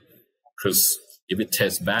eat it? Because if it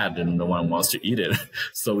tastes bad, then no one wants to eat it.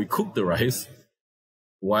 So we cooked the rice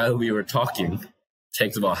while we were talking.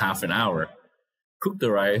 Takes about half an hour. Cooked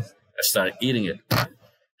the rice, I started eating it. And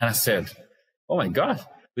I said, oh my God,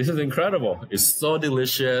 this is incredible. It's so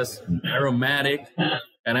delicious, and aromatic.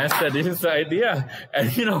 And I said, this is the idea. And,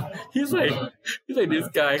 he's like, this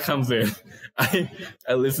guy comes in.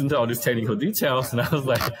 I listened to all these technical details, and I was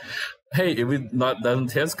like, hey, if it doesn't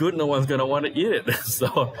taste good, no one's going to want to eat it.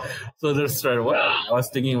 So just started, I was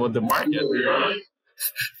thinking about the market.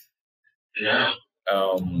 Yeah.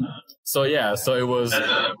 So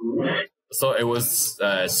it was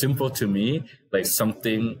simple to me, like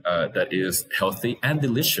something that is healthy and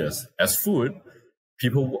delicious. As food,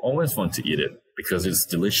 people will always want to eat it because it's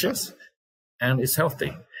delicious and it's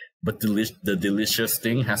healthy. But the delicious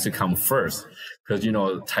thing has to come first, because,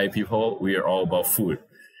 Thai people, we are all about food.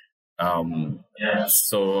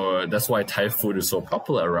 So that's why Thai food is so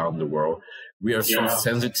popular around the world. We are so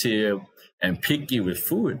sensitive and picky with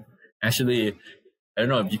food. Actually, I don't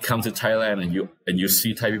know if you come to Thailand and you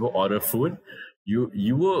see Thai people order food,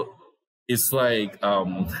 you will. It's like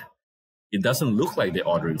it doesn't look like they're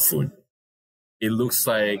ordering food. It looks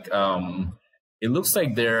like they're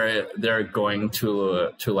going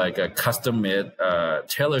to like a custom made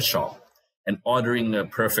tailor shop and ordering a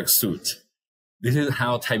perfect suit. This is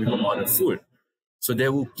how Thai people order food. So they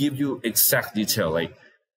will give you exact detail. Like,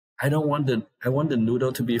 I want the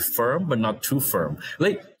noodle to be firm, but not too firm.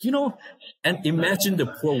 And imagine the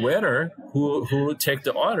poor waiter who take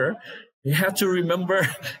the order. You have to remember,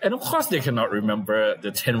 and of course they cannot remember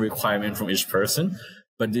the 10 requirements from each person,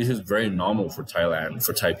 but this is very normal for Thailand,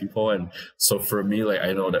 for Thai people. And so for me,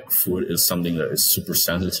 I know that food is something that is super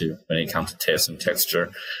sensitive when it comes to taste and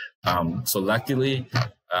texture. So luckily,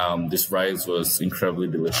 this rice was incredibly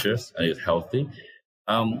delicious and it's healthy.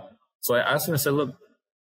 So I asked him, I said, look,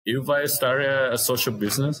 if I start a social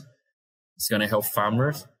business, it's going to help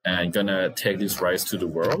farmers and going to take this rice to the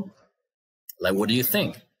world. What do you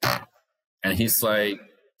think? And he's like,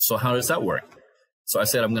 so how does that work? So I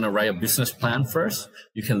said, I'm going to write a business plan first.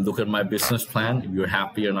 You can look at my business plan. If you're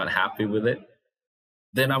happy or not happy with it,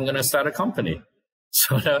 then I'm going to start a company.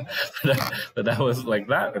 So that was like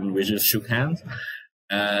that. And we just shook hands.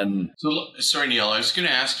 And so, sorry, Neil, I was going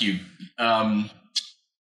to ask you,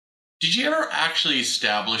 Did you ever actually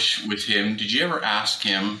establish with him? Did you ever ask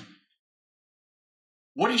him,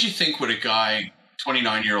 what did you think when a guy,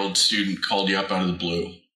 29-year-old student, called you up out of the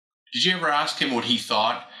blue? Did you ever ask him what he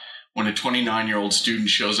thought when a 29-year-old student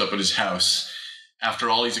shows up at his house after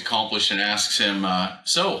all he's accomplished and asks him,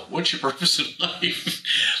 so what's your purpose in life?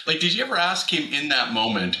 Like, did you ever ask him in that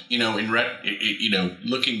moment,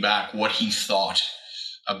 looking back, what he thought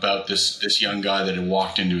about this young guy that had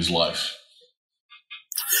walked into his life?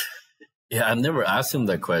 Yeah, I've never asked him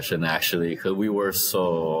that question, actually, because we were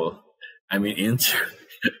so,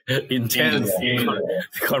 intense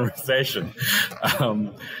conversation.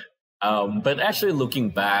 But actually,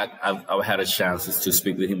 looking back, I've had a chance to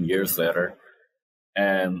speak with him years later.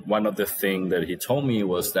 And one of the things that he told me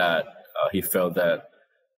was that he felt that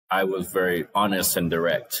I was very honest and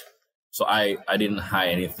direct. So I didn't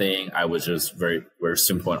hide anything. I was just very, very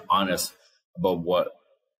simple and honest about what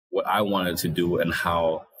I wanted to do and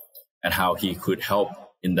how he could help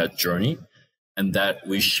in that journey, and that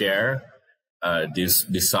we share this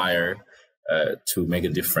desire to make a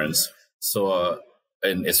difference. So,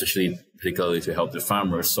 and especially particularly to help the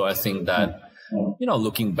farmers. So I think that,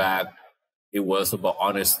 looking back, it was about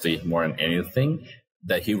honesty more than anything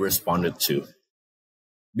that he responded to.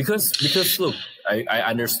 Because look, I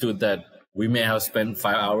understood that we may have spent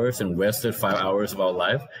 5 hours and wasted 5 hours of our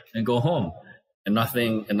life and go home, and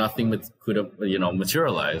nothing could have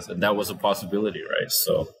materialized, and that was a possibility, right?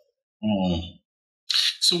 So,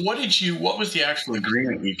 so what was the actual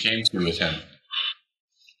agreement you came to with him?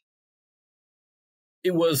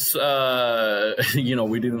 It was,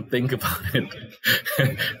 we didn't think about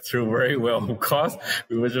it through very well. Of course,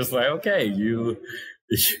 we were just like, okay, you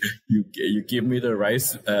give me the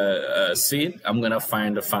rice seed. I'm gonna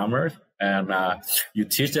find the farmer, and you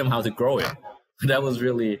teach them how to grow it. That was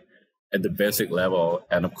really at the basic level.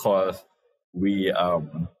 And of course, we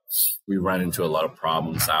ran into a lot of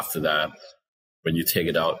problems after that. When you take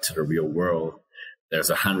it out to the real world, there's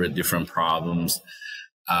 100 different problems.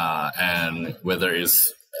 And whether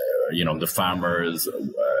it's, the farmers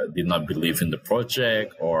did not believe in the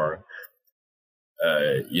project, or,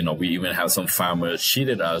 we even have some farmers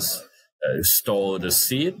cheated us, stole the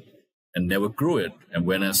seed and never grew it and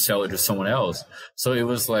went and sell it to someone else. So it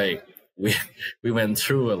was like we went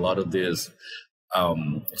through a lot of these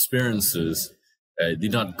experiences.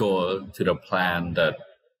 Did not go to the plan that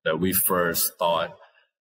we first thought.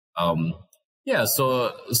 Yeah,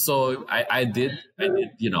 so I did,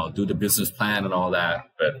 do the business plan and all that.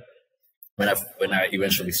 But when I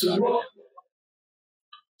eventually started.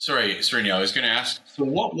 Sorry, Neil, I was going to ask, so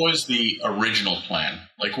what was the original plan?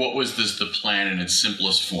 Like, what was the plan in its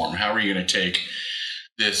simplest form? How are you going to take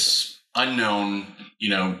this unknown,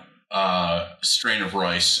 strain of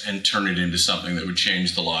rice and turn it into something that would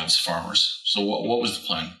change the lives of farmers? So what was the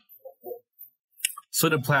plan? So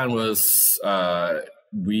the plan was that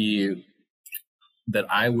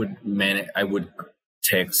I would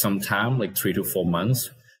take some time, like 3 to 4 months,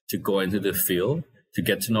 to go into the field, to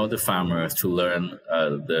get to know the farmers, to learn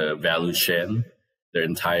the value chain, the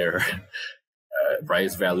entire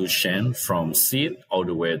rice value chain from seed all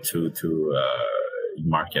the way to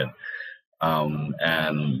market.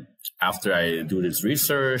 And after I do this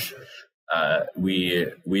research,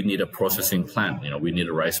 we need a processing plant. We need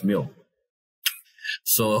a rice mill.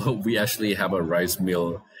 So we actually have a rice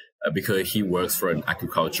mill because he works for an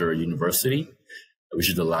agriculture university, which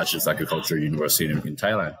is the largest agriculture university in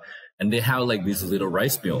Thailand. And they have like this little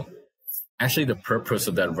rice mill. Actually, the purpose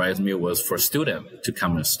of that rice mill was for students to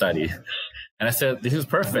come and study. And I said, this is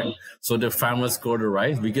perfect. So the farmers grow the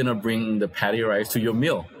rice. We're going to bring the paddy rice to your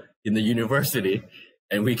mill in the university,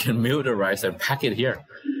 and we can mill the rice and pack it here.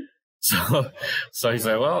 So he's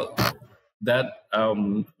like, well, let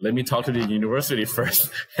me talk to the university first.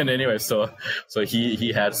 And anyway, so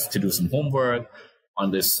he has to do some homework on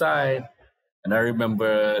this side. And I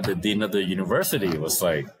remember the dean of the university was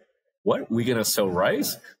like, what? We're going to sell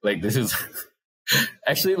rice? Like, this is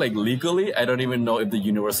actually, like, legally, I don't even know if the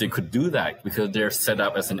university could do that because they're set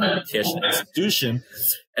up as an education institution.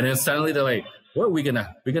 And then suddenly they're like, well, we're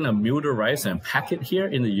gonna mill the rice and pack it here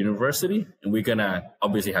in the university, and we're gonna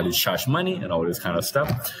obviously have to charge money and all this kind of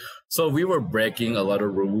stuff. So we were breaking a lot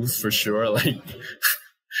of rules for sure. Like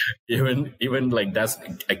even like that's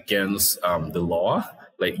against the law.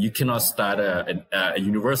 Like you cannot start a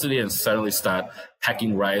university and suddenly start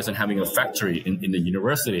packing rice and having a factory in the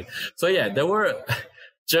university. So yeah, there were,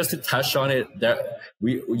 just to touch on it, that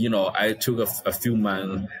I took a few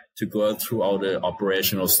months to go through all the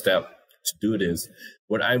operational steps to do this.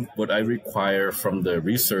 What I require from the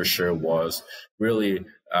researcher was really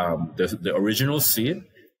the original seed,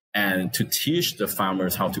 and to teach the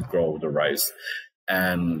farmers how to grow the rice.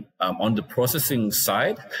 And on the processing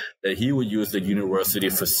side, that he would use the university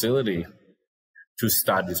facility to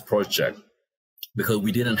start this project, because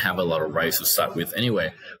we didn't have a lot of rice to start with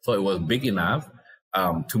anyway. So it was big enough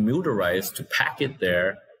to mill the rice, to pack it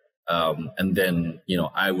there, and then,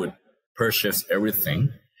 I would purchase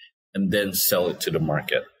everything and then sell it to the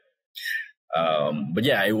market. But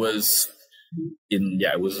yeah, it was.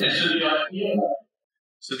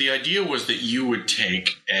 So the idea was that you would take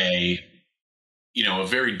a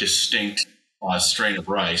very distinct strain of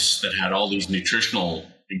rice that had all these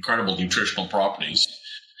incredible nutritional properties,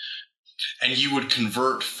 and you would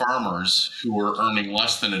convert farmers who were earning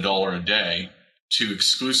less than $1 a day to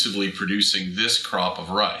exclusively producing this crop of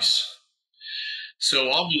rice.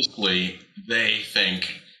 So obviously they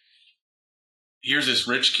think, here's this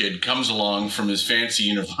rich kid comes along from his fancy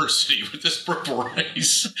university with this purple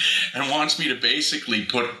rice and wants me to basically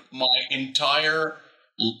put my entire,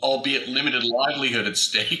 albeit limited, livelihood at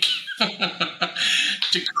stake to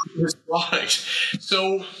create this product.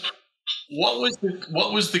 So what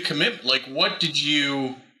was the commitment? Like, what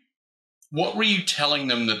were you telling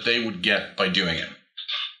them that they would get by doing it?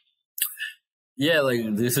 Yeah,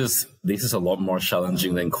 like this is a lot more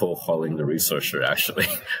challenging than cold calling the researcher, actually.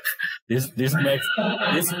 This makes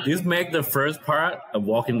the first part a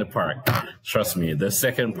walk in the park. Trust me. The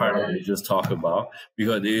second part we just talk about,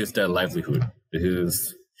 because it is their livelihood. It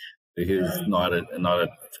is not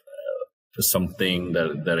something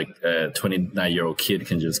that a 29-year-old kid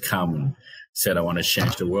can just come and say, I want to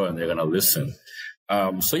change the world, and they're gonna listen.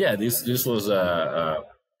 So yeah, this was a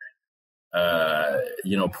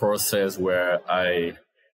process where I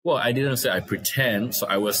didn't say I pretend. So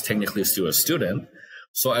I was technically still a student.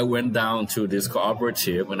 So I went down to this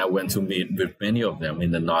cooperative and I went to meet with many of them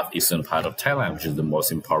in the northeastern part of Thailand, which is the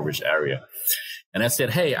most impoverished area. And I said,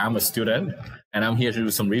 hey, I'm a student and I'm here to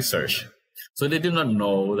do some research. So they did not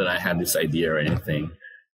know that I had this idea or anything.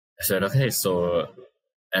 I said, okay, so,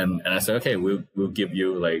 and I said, okay, we'll give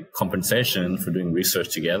you like compensation for doing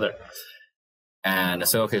research together. And I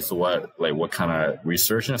said, okay, so what kind of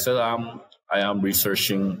research? And I said, I am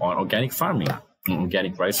researching on organic farming,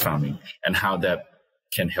 organic rice farming, and how that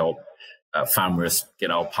can help farmers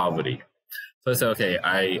get out of poverty. So I said, okay,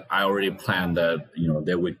 I already planned that,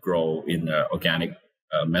 they would grow in the organic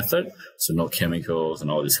method, so no chemicals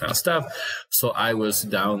and all this kind of stuff. So I was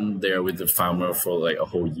down there with the farmer for like a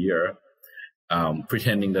whole year,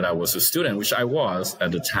 pretending that I was a student, which I was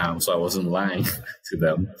at the time, so I wasn't lying to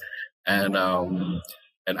them. And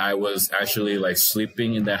I was actually like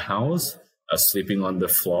sleeping in their house, sleeping on the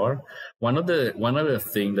floor. One of the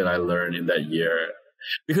things that I learned in that year,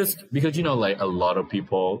 because like a lot of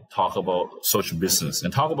people talk about social business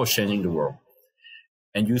and talk about changing the world,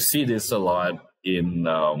 and you see this a lot in.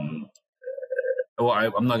 I'm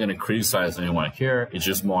not going to criticize anyone here. It's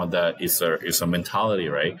just more that it's a mentality,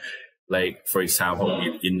 right? Like, for example,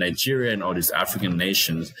 in Nigeria and all these African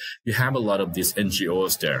nations, you have a lot of these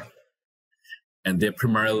NGOs there. And they're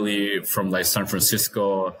primarily from like San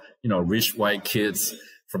Francisco, rich white kids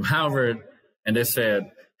from Harvard. And they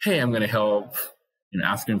said, hey, I'm going to help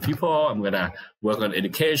African people. I'm going to work on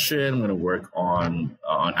education. I'm going to work on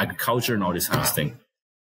agriculture and all this kind of thing.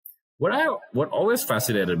 What always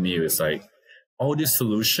fascinated me is like, all this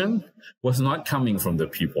solution was not coming from the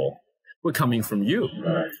people. We're coming from you.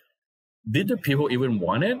 Right. Did the people even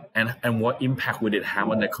want it? And what impact would it have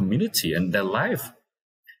on their community and their life?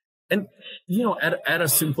 And, at a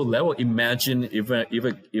simple level, imagine if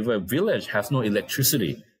a village has no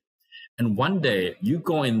electricity. And one day you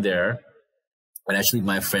go in there, and actually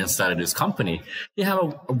my friend started this company. He had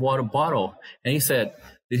a water bottle, and he said,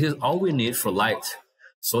 this is all we need for light.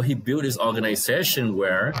 So he built this organization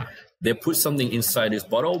where they put something inside this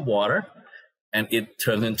bottle of water, and it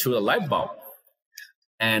turned into a light bulb.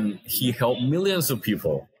 And he helped millions of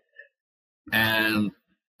people. And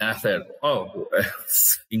I said, oh,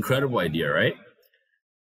 incredible idea, right?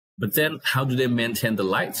 But then how do they maintain the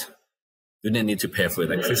light? Do they need to pay for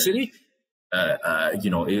electricity?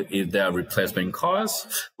 If there are replacement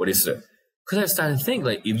costs, what is it? Because I started to think,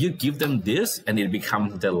 like, if you give them this and it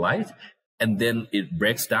becomes the light, and then it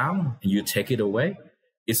breaks down and you take it away,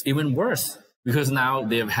 it's even worse, because now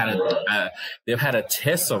they've had a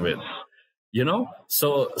test of it.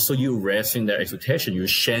 So you're raising their expectation, you're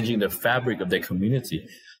changing the fabric of their community.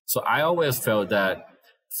 So I always felt that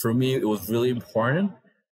for me, it was really important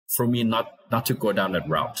for me not to go down that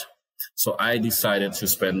route. So I decided to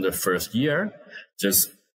spend the first year just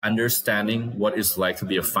understanding what it's like to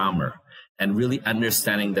be a farmer and really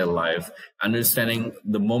understanding their life, understanding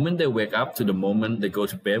the moment they wake up to the moment they go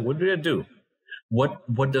to bed, what do they do?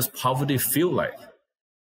 what does poverty feel like?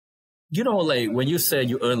 You know, like when you say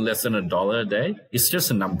you earn less than $1 a day, it's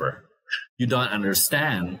just a number. You don't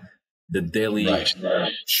understand the daily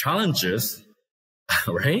challenges,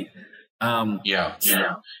 right? Yeah.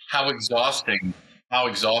 How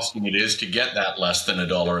exhausting it is to get that less than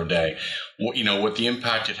 $1 a day. What the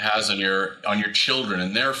impact it has on your children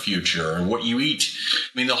and their future and what you eat.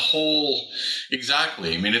 I mean,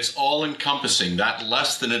 exactly. I mean, it's all encompassing. That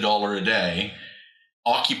less than $1 a day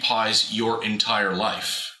occupies your entire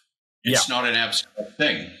life. It's not an abstract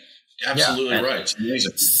thing. Absolutely right. It's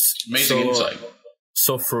amazing. Amazing insight.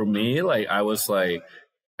 So for me, like, I was like,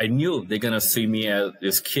 I knew they're going to see me as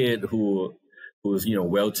this kid who's,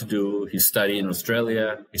 well-to-do. He studied in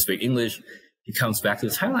Australia. He speaks English. He comes back to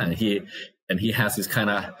Thailand. He has this kind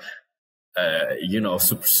of,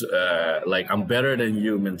 like, I'm better than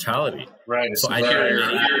you mentality. Right. So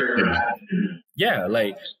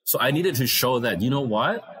I needed to show that, you know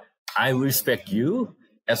what? I respect you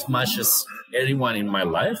as much as anyone in my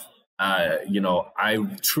life. I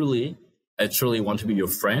truly want to be your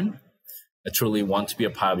friend. I truly want to be a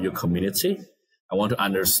part of your community. I want to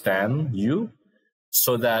understand you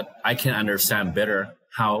so that I can understand better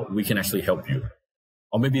how we can actually help you.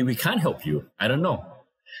 Or maybe we can't help you. I don't know.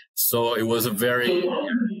 So it was a very...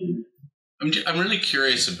 I'm really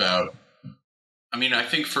curious about... I mean, I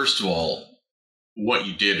think, first of all, what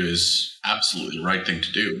you did is absolutely the right thing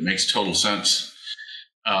to do. It makes total sense.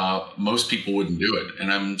 Most people wouldn't do it.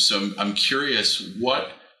 And I'm curious,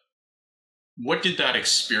 what did that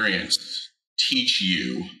experience teach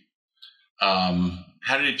you?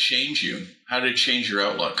 How did it change you? How did it change your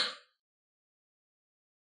outlook?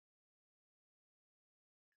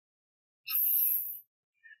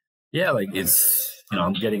 Yeah, like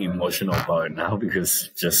I'm getting emotional about it now because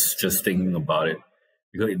just thinking about it,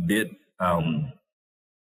 because it did, it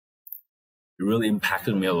really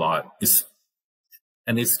impacted me a lot. It's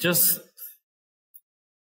just,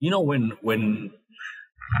 when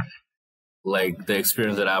like the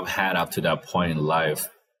experience that I've had up to that point in life,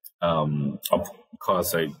 of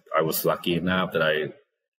course, I was lucky enough that I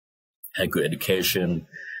had good education,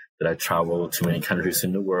 that I traveled to many countries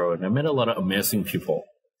in the world, and I met a lot of amazing people.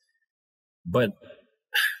 But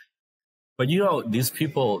these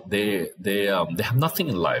people, they have nothing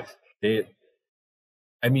in life.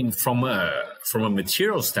 From a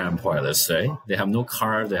material standpoint, let's say, they have no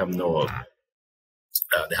car, they have no,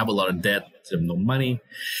 they have a lot of debt, they have no money,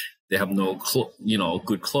 they have no,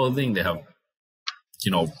 good clothing, they have,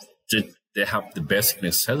 they have the basic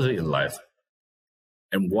necessity in life.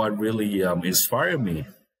 And what really inspired me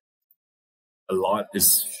a lot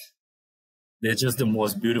is they're just the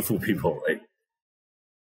most beautiful people. Like,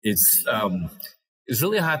 it's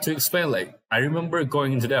really hard to explain. Like, I remember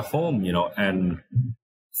going into their home,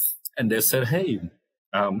 and they said, "Hey,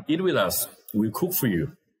 eat with us. We cook for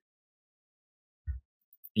you.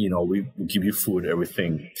 We give you food,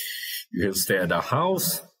 everything. You can stay at our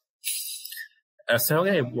house." I said,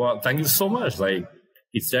 "Okay, well, thank you so much. Like,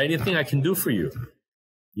 is there anything I can do for you?"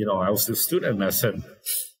 I was a student, and I said,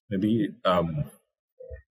 maybe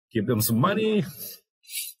give them some money.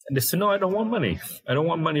 And they said, "No, I don't want money. I don't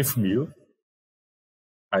want money from you.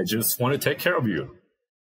 I just want to take care of you."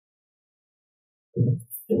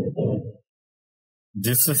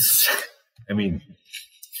 This is,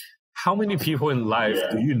 how many people in life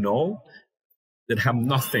do you know that have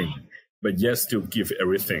nothing, but yet still give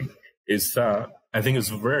everything? I think it's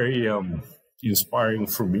very inspiring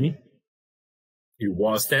for me. It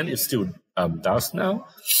was then, it still does now.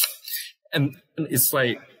 And it's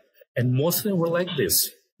like, and most of them were like this.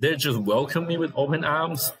 They just welcomed me with open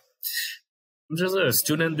arms. I'm just a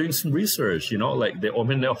student doing some research, like they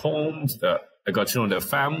opened their homes. I got to know their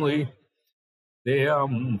family. They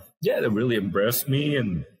really embraced me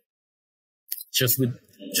and just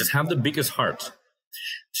have the biggest heart.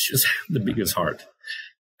 Just have the biggest heart.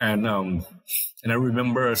 And I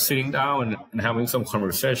remember sitting down and having some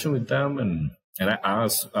conversation with them. And I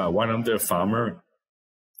asked one of their farmer,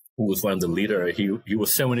 who was one of the leader, he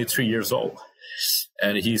was 73 years old.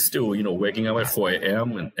 And he's still, waking up at 4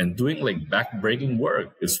 a.m. and doing like back-breaking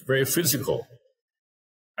work. It's very physical.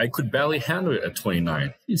 I could barely handle it at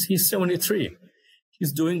 29. He's 73.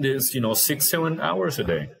 He's doing this, 6-7 hours a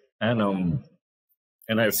day. And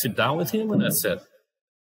I sit down with him and I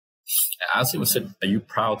asked him, I said, "Are you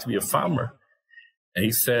proud to be a farmer?" And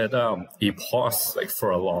he said, he paused like for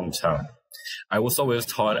a long time. I was always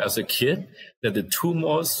taught as a kid that the two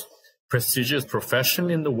most prestigious profession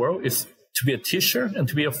in the world is to be a teacher and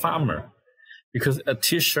to be a farmer, because a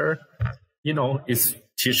teacher,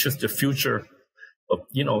 teaches the future of,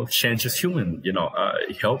 changes human,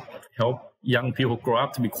 help young people grow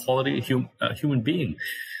up to be quality human being,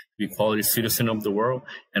 be quality citizen of the world.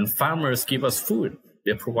 And farmers give us food.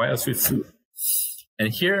 They provide us with food.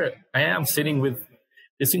 And here I am sitting with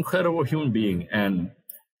this incredible human being, and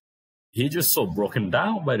he's just so broken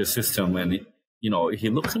down by the system. And, he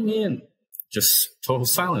looked at me and just total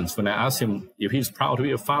silence when I asked him if he's proud to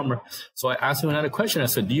be a farmer. So I asked him another question. I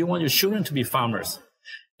said, do you want your children to be farmers?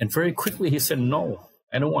 And very quickly he said, no,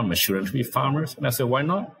 I don't want my children to be farmers. And I said, why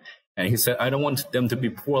not? And he said, I don't want them to be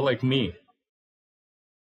poor like me.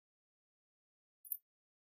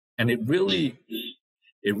 And it really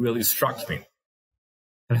struck me.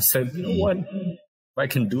 And I said, you know what? If I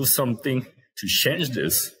can do something to change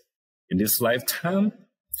this in this lifetime,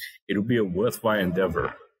 it'll be a worthwhile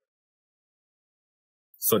endeavor.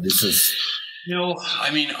 So this is...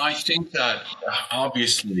 I think that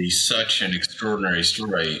obviously such an extraordinary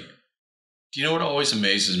story. Do you know what always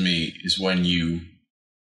amazes me is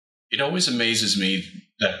it always amazes me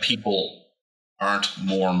that people aren't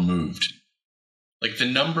more moved. Like the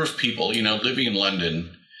number of people, living in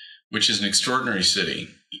London, which is an extraordinary city,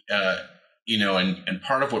 and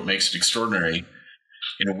part of what makes it extraordinary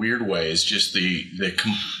in a weird way is just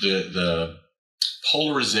the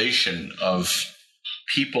polarization of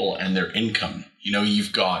people and their income.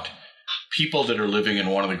 You've got people that are living in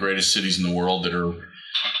one of the greatest cities in the world that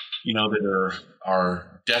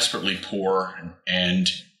are desperately poor, and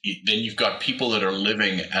then you've got people that are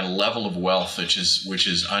living at a level of wealth which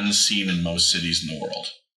is unseen in most cities in the world.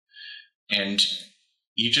 And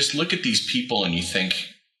you just look at these people and you think,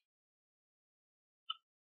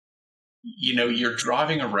 you're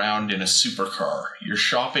driving around in a supercar, you're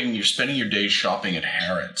shopping, you're spending your days shopping at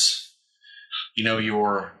Harrods.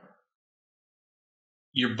 You're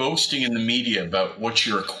boasting in the media about what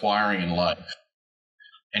you're acquiring in life.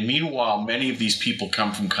 And meanwhile, many of these people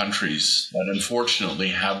come from countries that unfortunately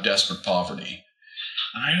have desperate poverty.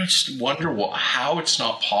 And I just wonder how it's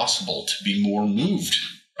not possible to be more moved,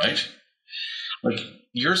 right? Like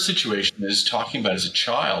your situation is talking about as a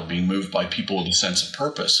child being moved by people with a sense of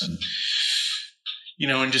purpose, and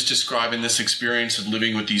and just describing this experience of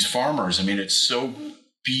living with these farmers. I mean, it's so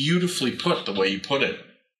beautifully put the way you put it.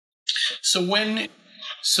 So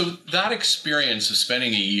that experience of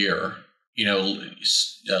spending a year,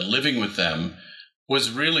 living with them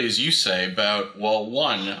was really, as you say, about,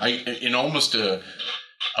 almost a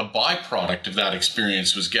byproduct of that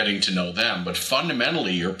experience was getting to know them. But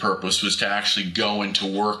fundamentally, your purpose was to actually go into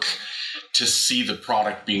work to see the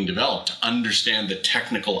product being developed, to understand the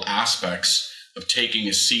technical aspects of taking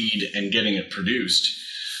a seed and getting it produced.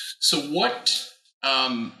 So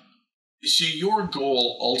your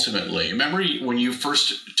goal ultimately, remember when you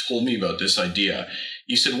first told me about this idea,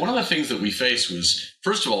 you said one of the things that we faced was,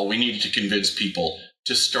 first of all, we needed to convince people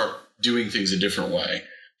to start doing things a different way.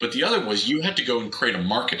 But the other was you had to go and create a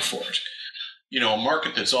market for it, a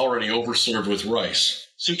market that's already overserved with rice.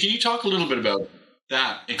 So can you talk a little bit about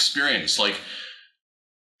that experience? Like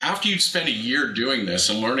after you'd spent a year doing this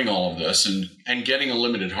and learning all of this and getting a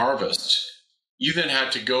limited harvest, you then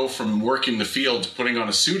had to go from working the field to putting on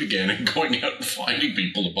a suit again and going out and finding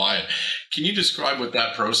people to buy it. Can you describe what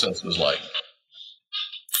that process was like?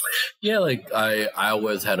 Yeah, like I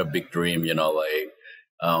always had a big dream,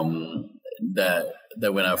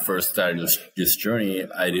 that when I first started this journey,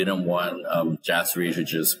 I didn't want Jasberry to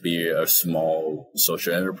just be a small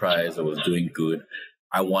social enterprise that was doing good.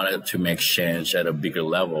 I wanted to make change at a bigger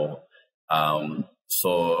level.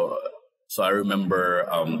 So I remember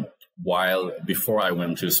before I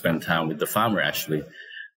went to spend time with the farmer, actually,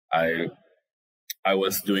 I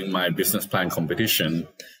was doing my business plan competition,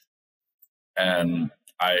 and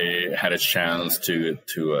I had a chance to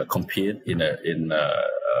compete in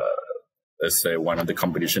let's say one of the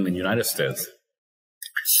competition in the United States.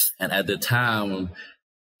 And at the time,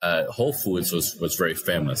 Whole Foods was very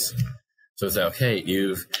famous. So it's like, okay,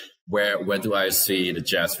 where do I see the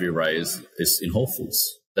Jasberry rice is in Whole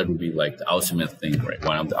Foods? That would be like the ultimate thing, right?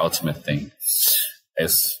 One of the ultimate thing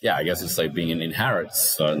is, I guess it's like being in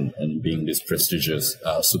Harrods and being this prestigious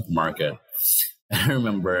supermarket. I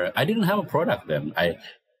remember I didn't have a product then. I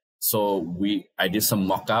did some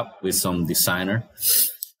mock-up with some designer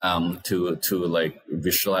to like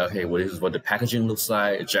visualize, hey, what the packaging looks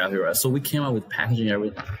like, Jasberry. So we came up with packaging,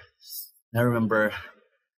 everything. And I remember,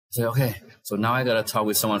 okay, so now I gotta talk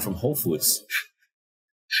with someone from Whole Foods.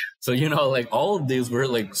 So, like all of these were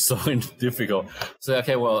like so difficult. So,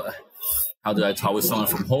 okay, well, how do I talk with someone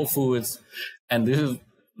from Whole Foods? And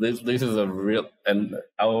this is a real, and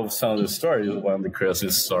I will tell this story. This is one of the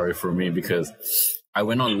craziest story for me, because I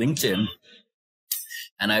went on LinkedIn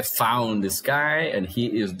and I found this guy, and he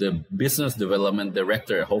is the business development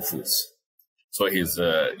director at Whole Foods. So he's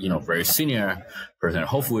a, very senior person at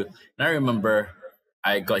Whole Foods. And I remember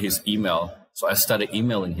I got his email. So I started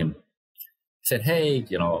emailing him. I said, hey,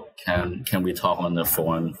 can we talk on the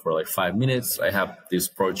phone for like 5 minutes? I have this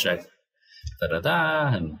project,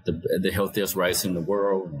 and the healthiest rice in the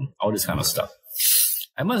world, and all this kind of stuff.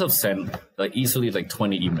 I must have sent easily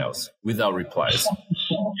 20 emails without replies.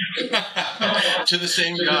 To the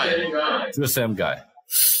same guy. To the same guy.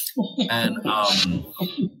 And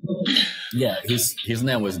his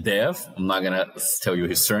name was Dev. I'm not gonna tell you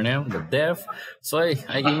his surname, but Dev. So I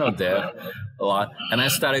emailed Dev a lot, and I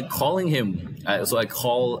started calling him. So I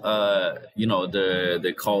call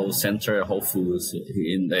the call center at Whole Foods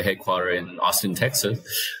in the headquarters in Austin, Texas.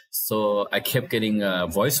 So I kept getting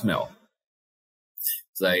voicemail.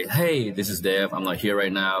 It's like, hey, this is Dev. I'm not here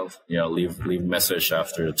right now. Leave message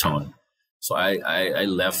after the tone. So I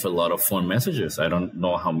left a lot of phone messages. I don't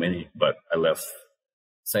know how many, but I left.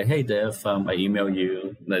 Say, hey, Dev, I email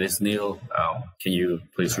you. That is Neil. Can you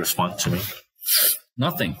please respond to me?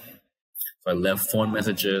 Nothing. So I left phone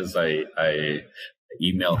messages. I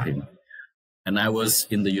emailed him. And I was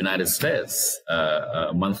in the United States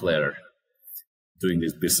a month later doing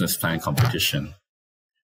this business plan competition.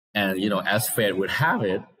 And, as fate would have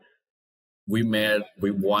it, we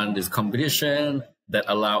won this competition that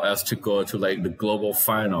allowed us to go to the global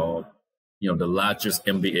final, the largest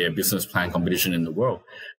MBA business plan competition in the world,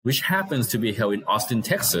 which happens to be held in Austin,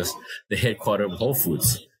 Texas, the headquarters of Whole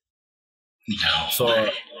Foods. No.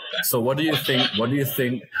 So what do you think? What do you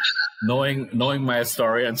think? Knowing my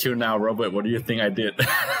story until now, Robert, what do you think I did?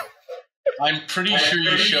 I'm pretty sure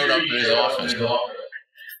you showed up at his office.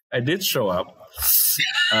 I did show up.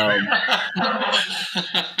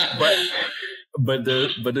 But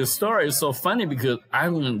the story is so funny because I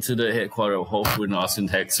went to the headquarters of Whole Foods in Austin,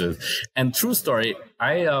 Texas, and true story.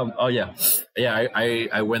 I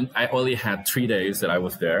went. I only had 3 days that I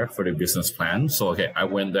was there for the business plan. So I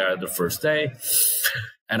went there the first day,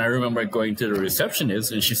 and I remember going to the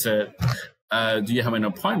receptionist, and she said, "Do you have an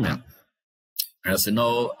appointment?" And I said,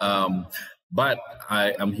 "No, but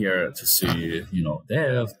I'm here to see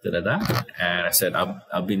Dev, And I said,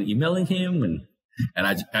 I've been emailing him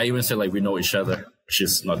and I even said we know each other, which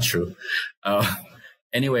is not true.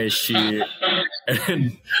 Anyway,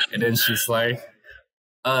 and then she's like,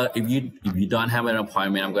 if you don't have an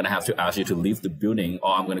appointment, I'm gonna have to ask you to leave the building,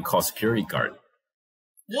 or I'm gonna call security guard.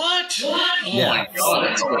 What? Oh my God,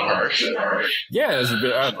 that's so harsh. Yeah, it's a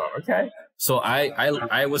bit. Okay, so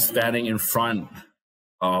I was standing in front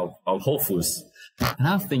of Whole Foods, and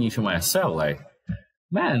I'm thinking to myself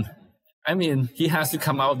man, I mean, he has to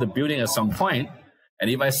come out of the building at some point. And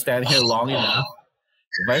if I stand here long enough,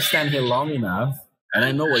 and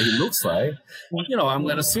I know what he looks like, I'm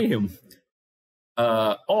going to see him.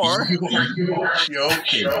 Or you're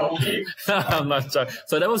joking. I'm not sure.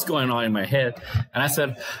 So that was going on in my head. And I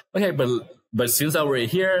said, okay, but since I'm already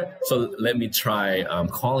here, so let me try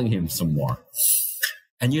calling him some more.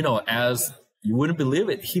 And, as you wouldn't believe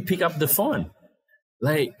it, he picked up the phone.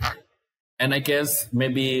 And I guess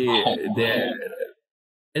maybe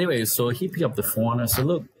anyway, so he picked up the phone. I said,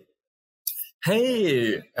 look,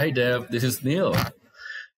 hey Dev, this is Neil.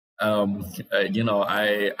 I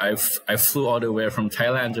flew all the way from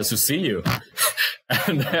Thailand just to see you.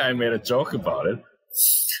 And I made a joke about it.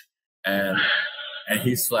 And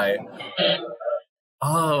he's like,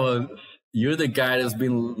 oh, you're the guy that's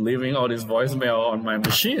been leaving all this voicemail on my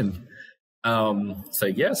machine. So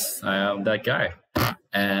yes, I am that guy.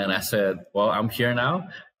 And I said, well, I'm here now.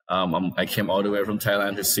 I came all the way from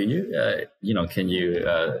Thailand to see you. Can you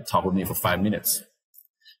talk with me for 5 minutes?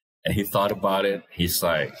 And he thought about it. He's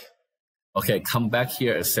like, okay, come back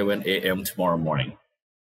here at 7 a.m. tomorrow morning.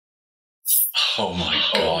 Oh my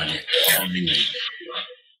God, you're kidding me.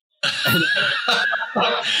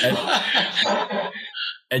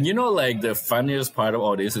 And the funniest part of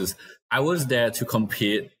all this is I was there to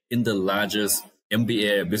compete in the largest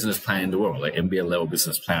MBA business plan in the world, MBA level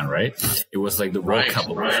business plan, right? It was the World Cup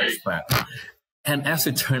of business plan. And as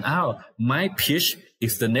it turned out, my pitch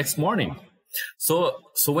is the next morning. So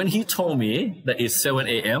when he told me that it's 7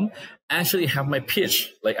 a.m., I actually have my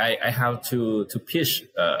pitch. I have to pitch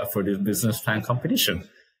for this business plan competition.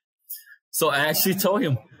 So I actually told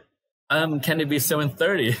him, can it be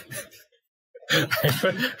 7:30?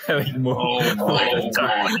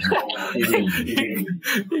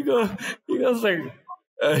 He goes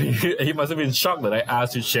he must have been shocked that I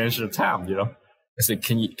asked to change the time. I said,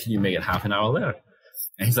 can you make it half an hour later?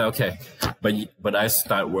 And he's like, okay, but I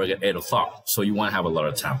start work at 8 o'clock, so you want to have a lot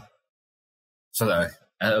of time. So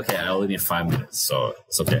okay, I only need 5 minutes, so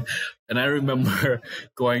it's okay. And I remember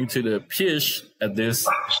going to the pitch at this,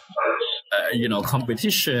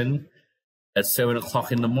 competition at 7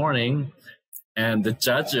 o'clock in the morning. And the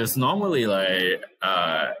judges normally Q&A,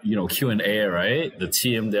 right? The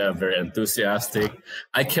team, they're very enthusiastic.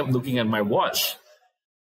 I kept looking at my watch,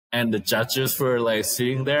 and the judges were like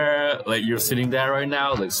sitting there, like you're sitting there right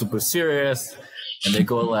now, like super serious. And they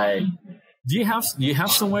go like, do you have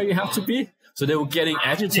somewhere you have to be? So they were getting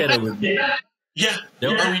agitated with me. Yeah.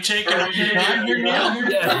 Are we taking up your time here now?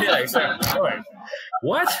 Yeah, exactly. All right.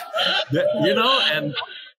 What? And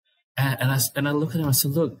I look at him, I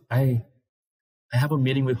said, look, I have a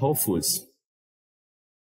meeting with Whole Foods,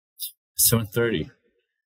 7:30,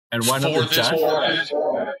 and one of the judges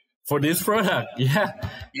for this product,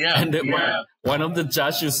 and one of the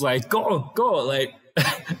judges like, go, like,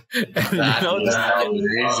 that's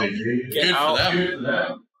amazing. Good for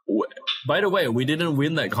them. By the way, we didn't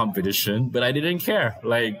win that competition, but I didn't care.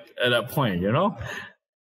 Like at that point,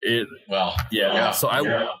 So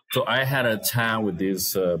I had a chat with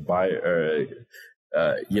this buyer.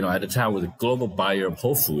 I had a chat with a global buyer of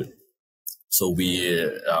Whole Food. So we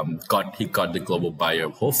he got the global buyer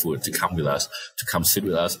of Whole Food to come sit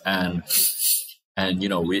with us, and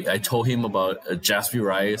I told him about Jasberry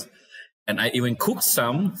rice, and I even cooked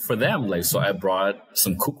some for them. Like, so I brought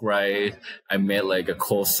some cooked rice. I made like a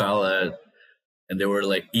cold salad, and they were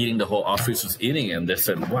like eating. The whole office was eating, and they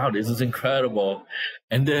said, "Wow, this is incredible."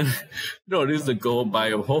 And then, this is the global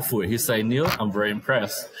buyer of Whole Food. He's like, "Neil, I'm very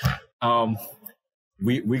impressed.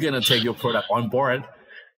 We're going to take your product on board."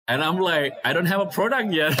 And I'm like, I don't have a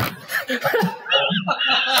product yet. That's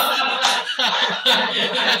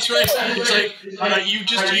right. It's like, you've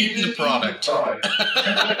just eaten the product.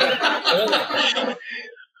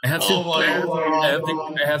 I have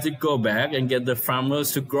to go back and get the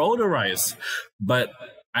farmers to grow the rice. But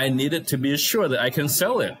I needed to be sure that I can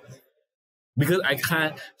sell it. Because I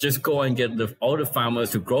can't just go and get all the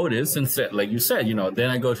farmers to grow this and say, like you said, then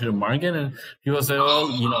I go to the market and people say,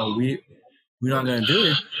 we're not going to do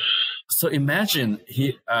it. So imagine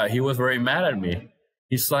he was very mad at me.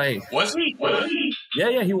 He's like, was he?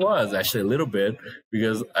 Yeah, he was actually a little bit,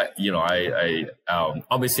 because I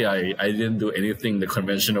obviously I didn't do anything the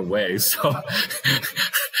conventional way. So,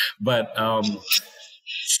 but the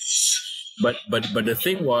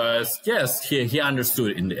thing was, yes, he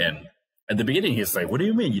understood in the end. At the beginning, he's like, what do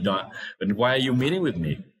you mean you don't? And why are you meeting with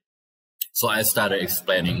me? So I started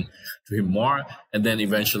explaining to him more. And then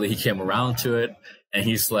eventually he came around to it. And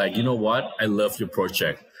he's like, you know what? I love your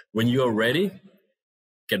project. When you are ready,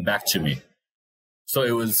 get back to me. So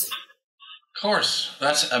it was. Of course.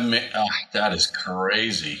 That's amazing. Oh, that is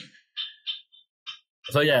crazy.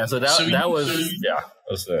 So that was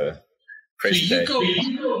a crazy day.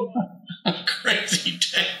 Crazy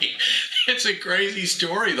day. It's a crazy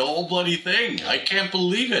story, the whole bloody thing. I can't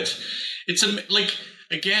believe it. It's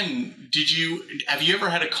again, have you ever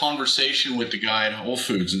had a conversation with the guy at Whole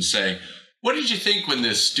Foods and say, what did you think when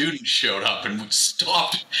this student showed up and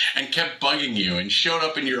stopped and kept bugging you and showed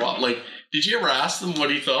up in your, did you ever ask them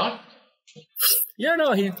what he thought? Yeah,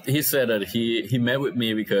 no, he said that he met with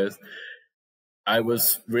me because I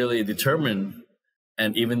was really determined.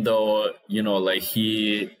 And even though,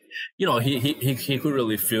 he could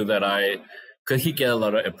really feel that because he get a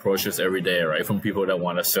lot of approaches every day, right, from people that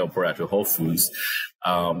want to sell product to Whole Foods.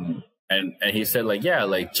 And he said,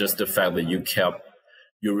 just the fact that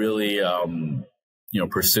you really,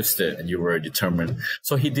 persisted and you were determined.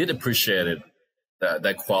 So he did appreciate it,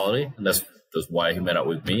 that quality. And that's why he met up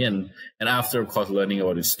with me. And after, of course, learning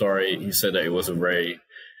about his story, he said that it was a very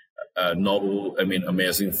noble,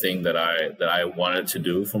 amazing thing that I wanted to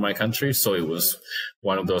do for my country. So it was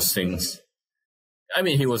one of those things.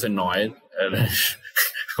 He was annoyed,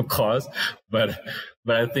 of course, but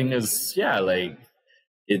I think it's, I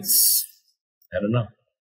don't know.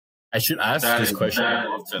 I should ask this question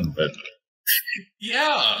often, but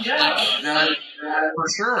for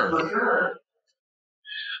sure.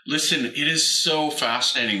 Listen, it is so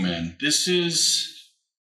fascinating, man. This is.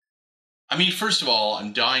 First of all,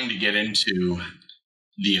 I'm dying to get into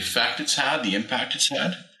the effect it's had, the impact it's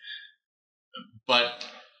had. But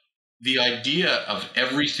the idea of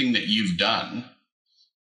everything that you've done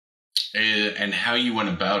and how you went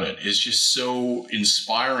about it is just so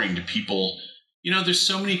inspiring to people. There's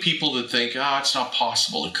so many people that think, it's not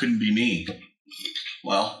possible. It couldn't be me.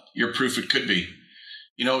 Well, you're proof it could be.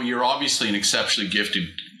 You're obviously an exceptionally gifted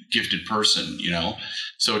person,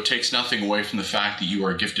 so it takes nothing away from the fact that you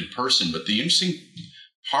are a gifted person. But the interesting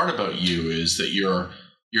part about you is that you're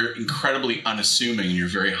incredibly unassuming and you're a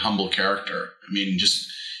very humble character. Just,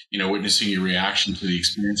 witnessing your reaction to the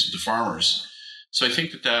experience with the farmers. So I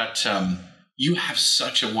think that you have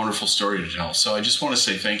such a wonderful story to tell. So I just want to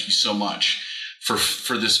say thank you so much.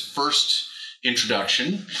 for this first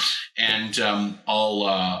introduction, and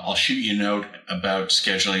I'll shoot you a note about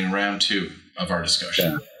scheduling round 2 of our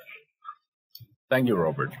discussion. Yeah. Thank you,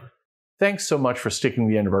 Robert. Thanks so much for sticking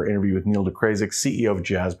to the end of our interview with Neil Dejkraisak, CEO of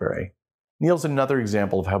Jasberry. Neil's another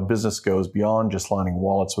example of how business goes beyond just lining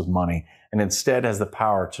wallets with money and instead has the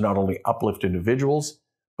power to not only uplift individuals,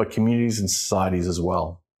 but communities and societies as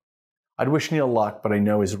well. I'd wish Neil luck, but I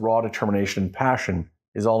know his raw determination and passion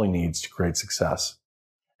is all he needs to create success.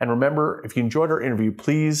 And remember, if you enjoyed our interview,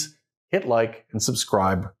 please hit like and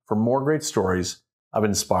subscribe for more great stories of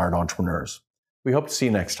inspired entrepreneurs. We hope to see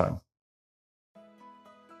you next time.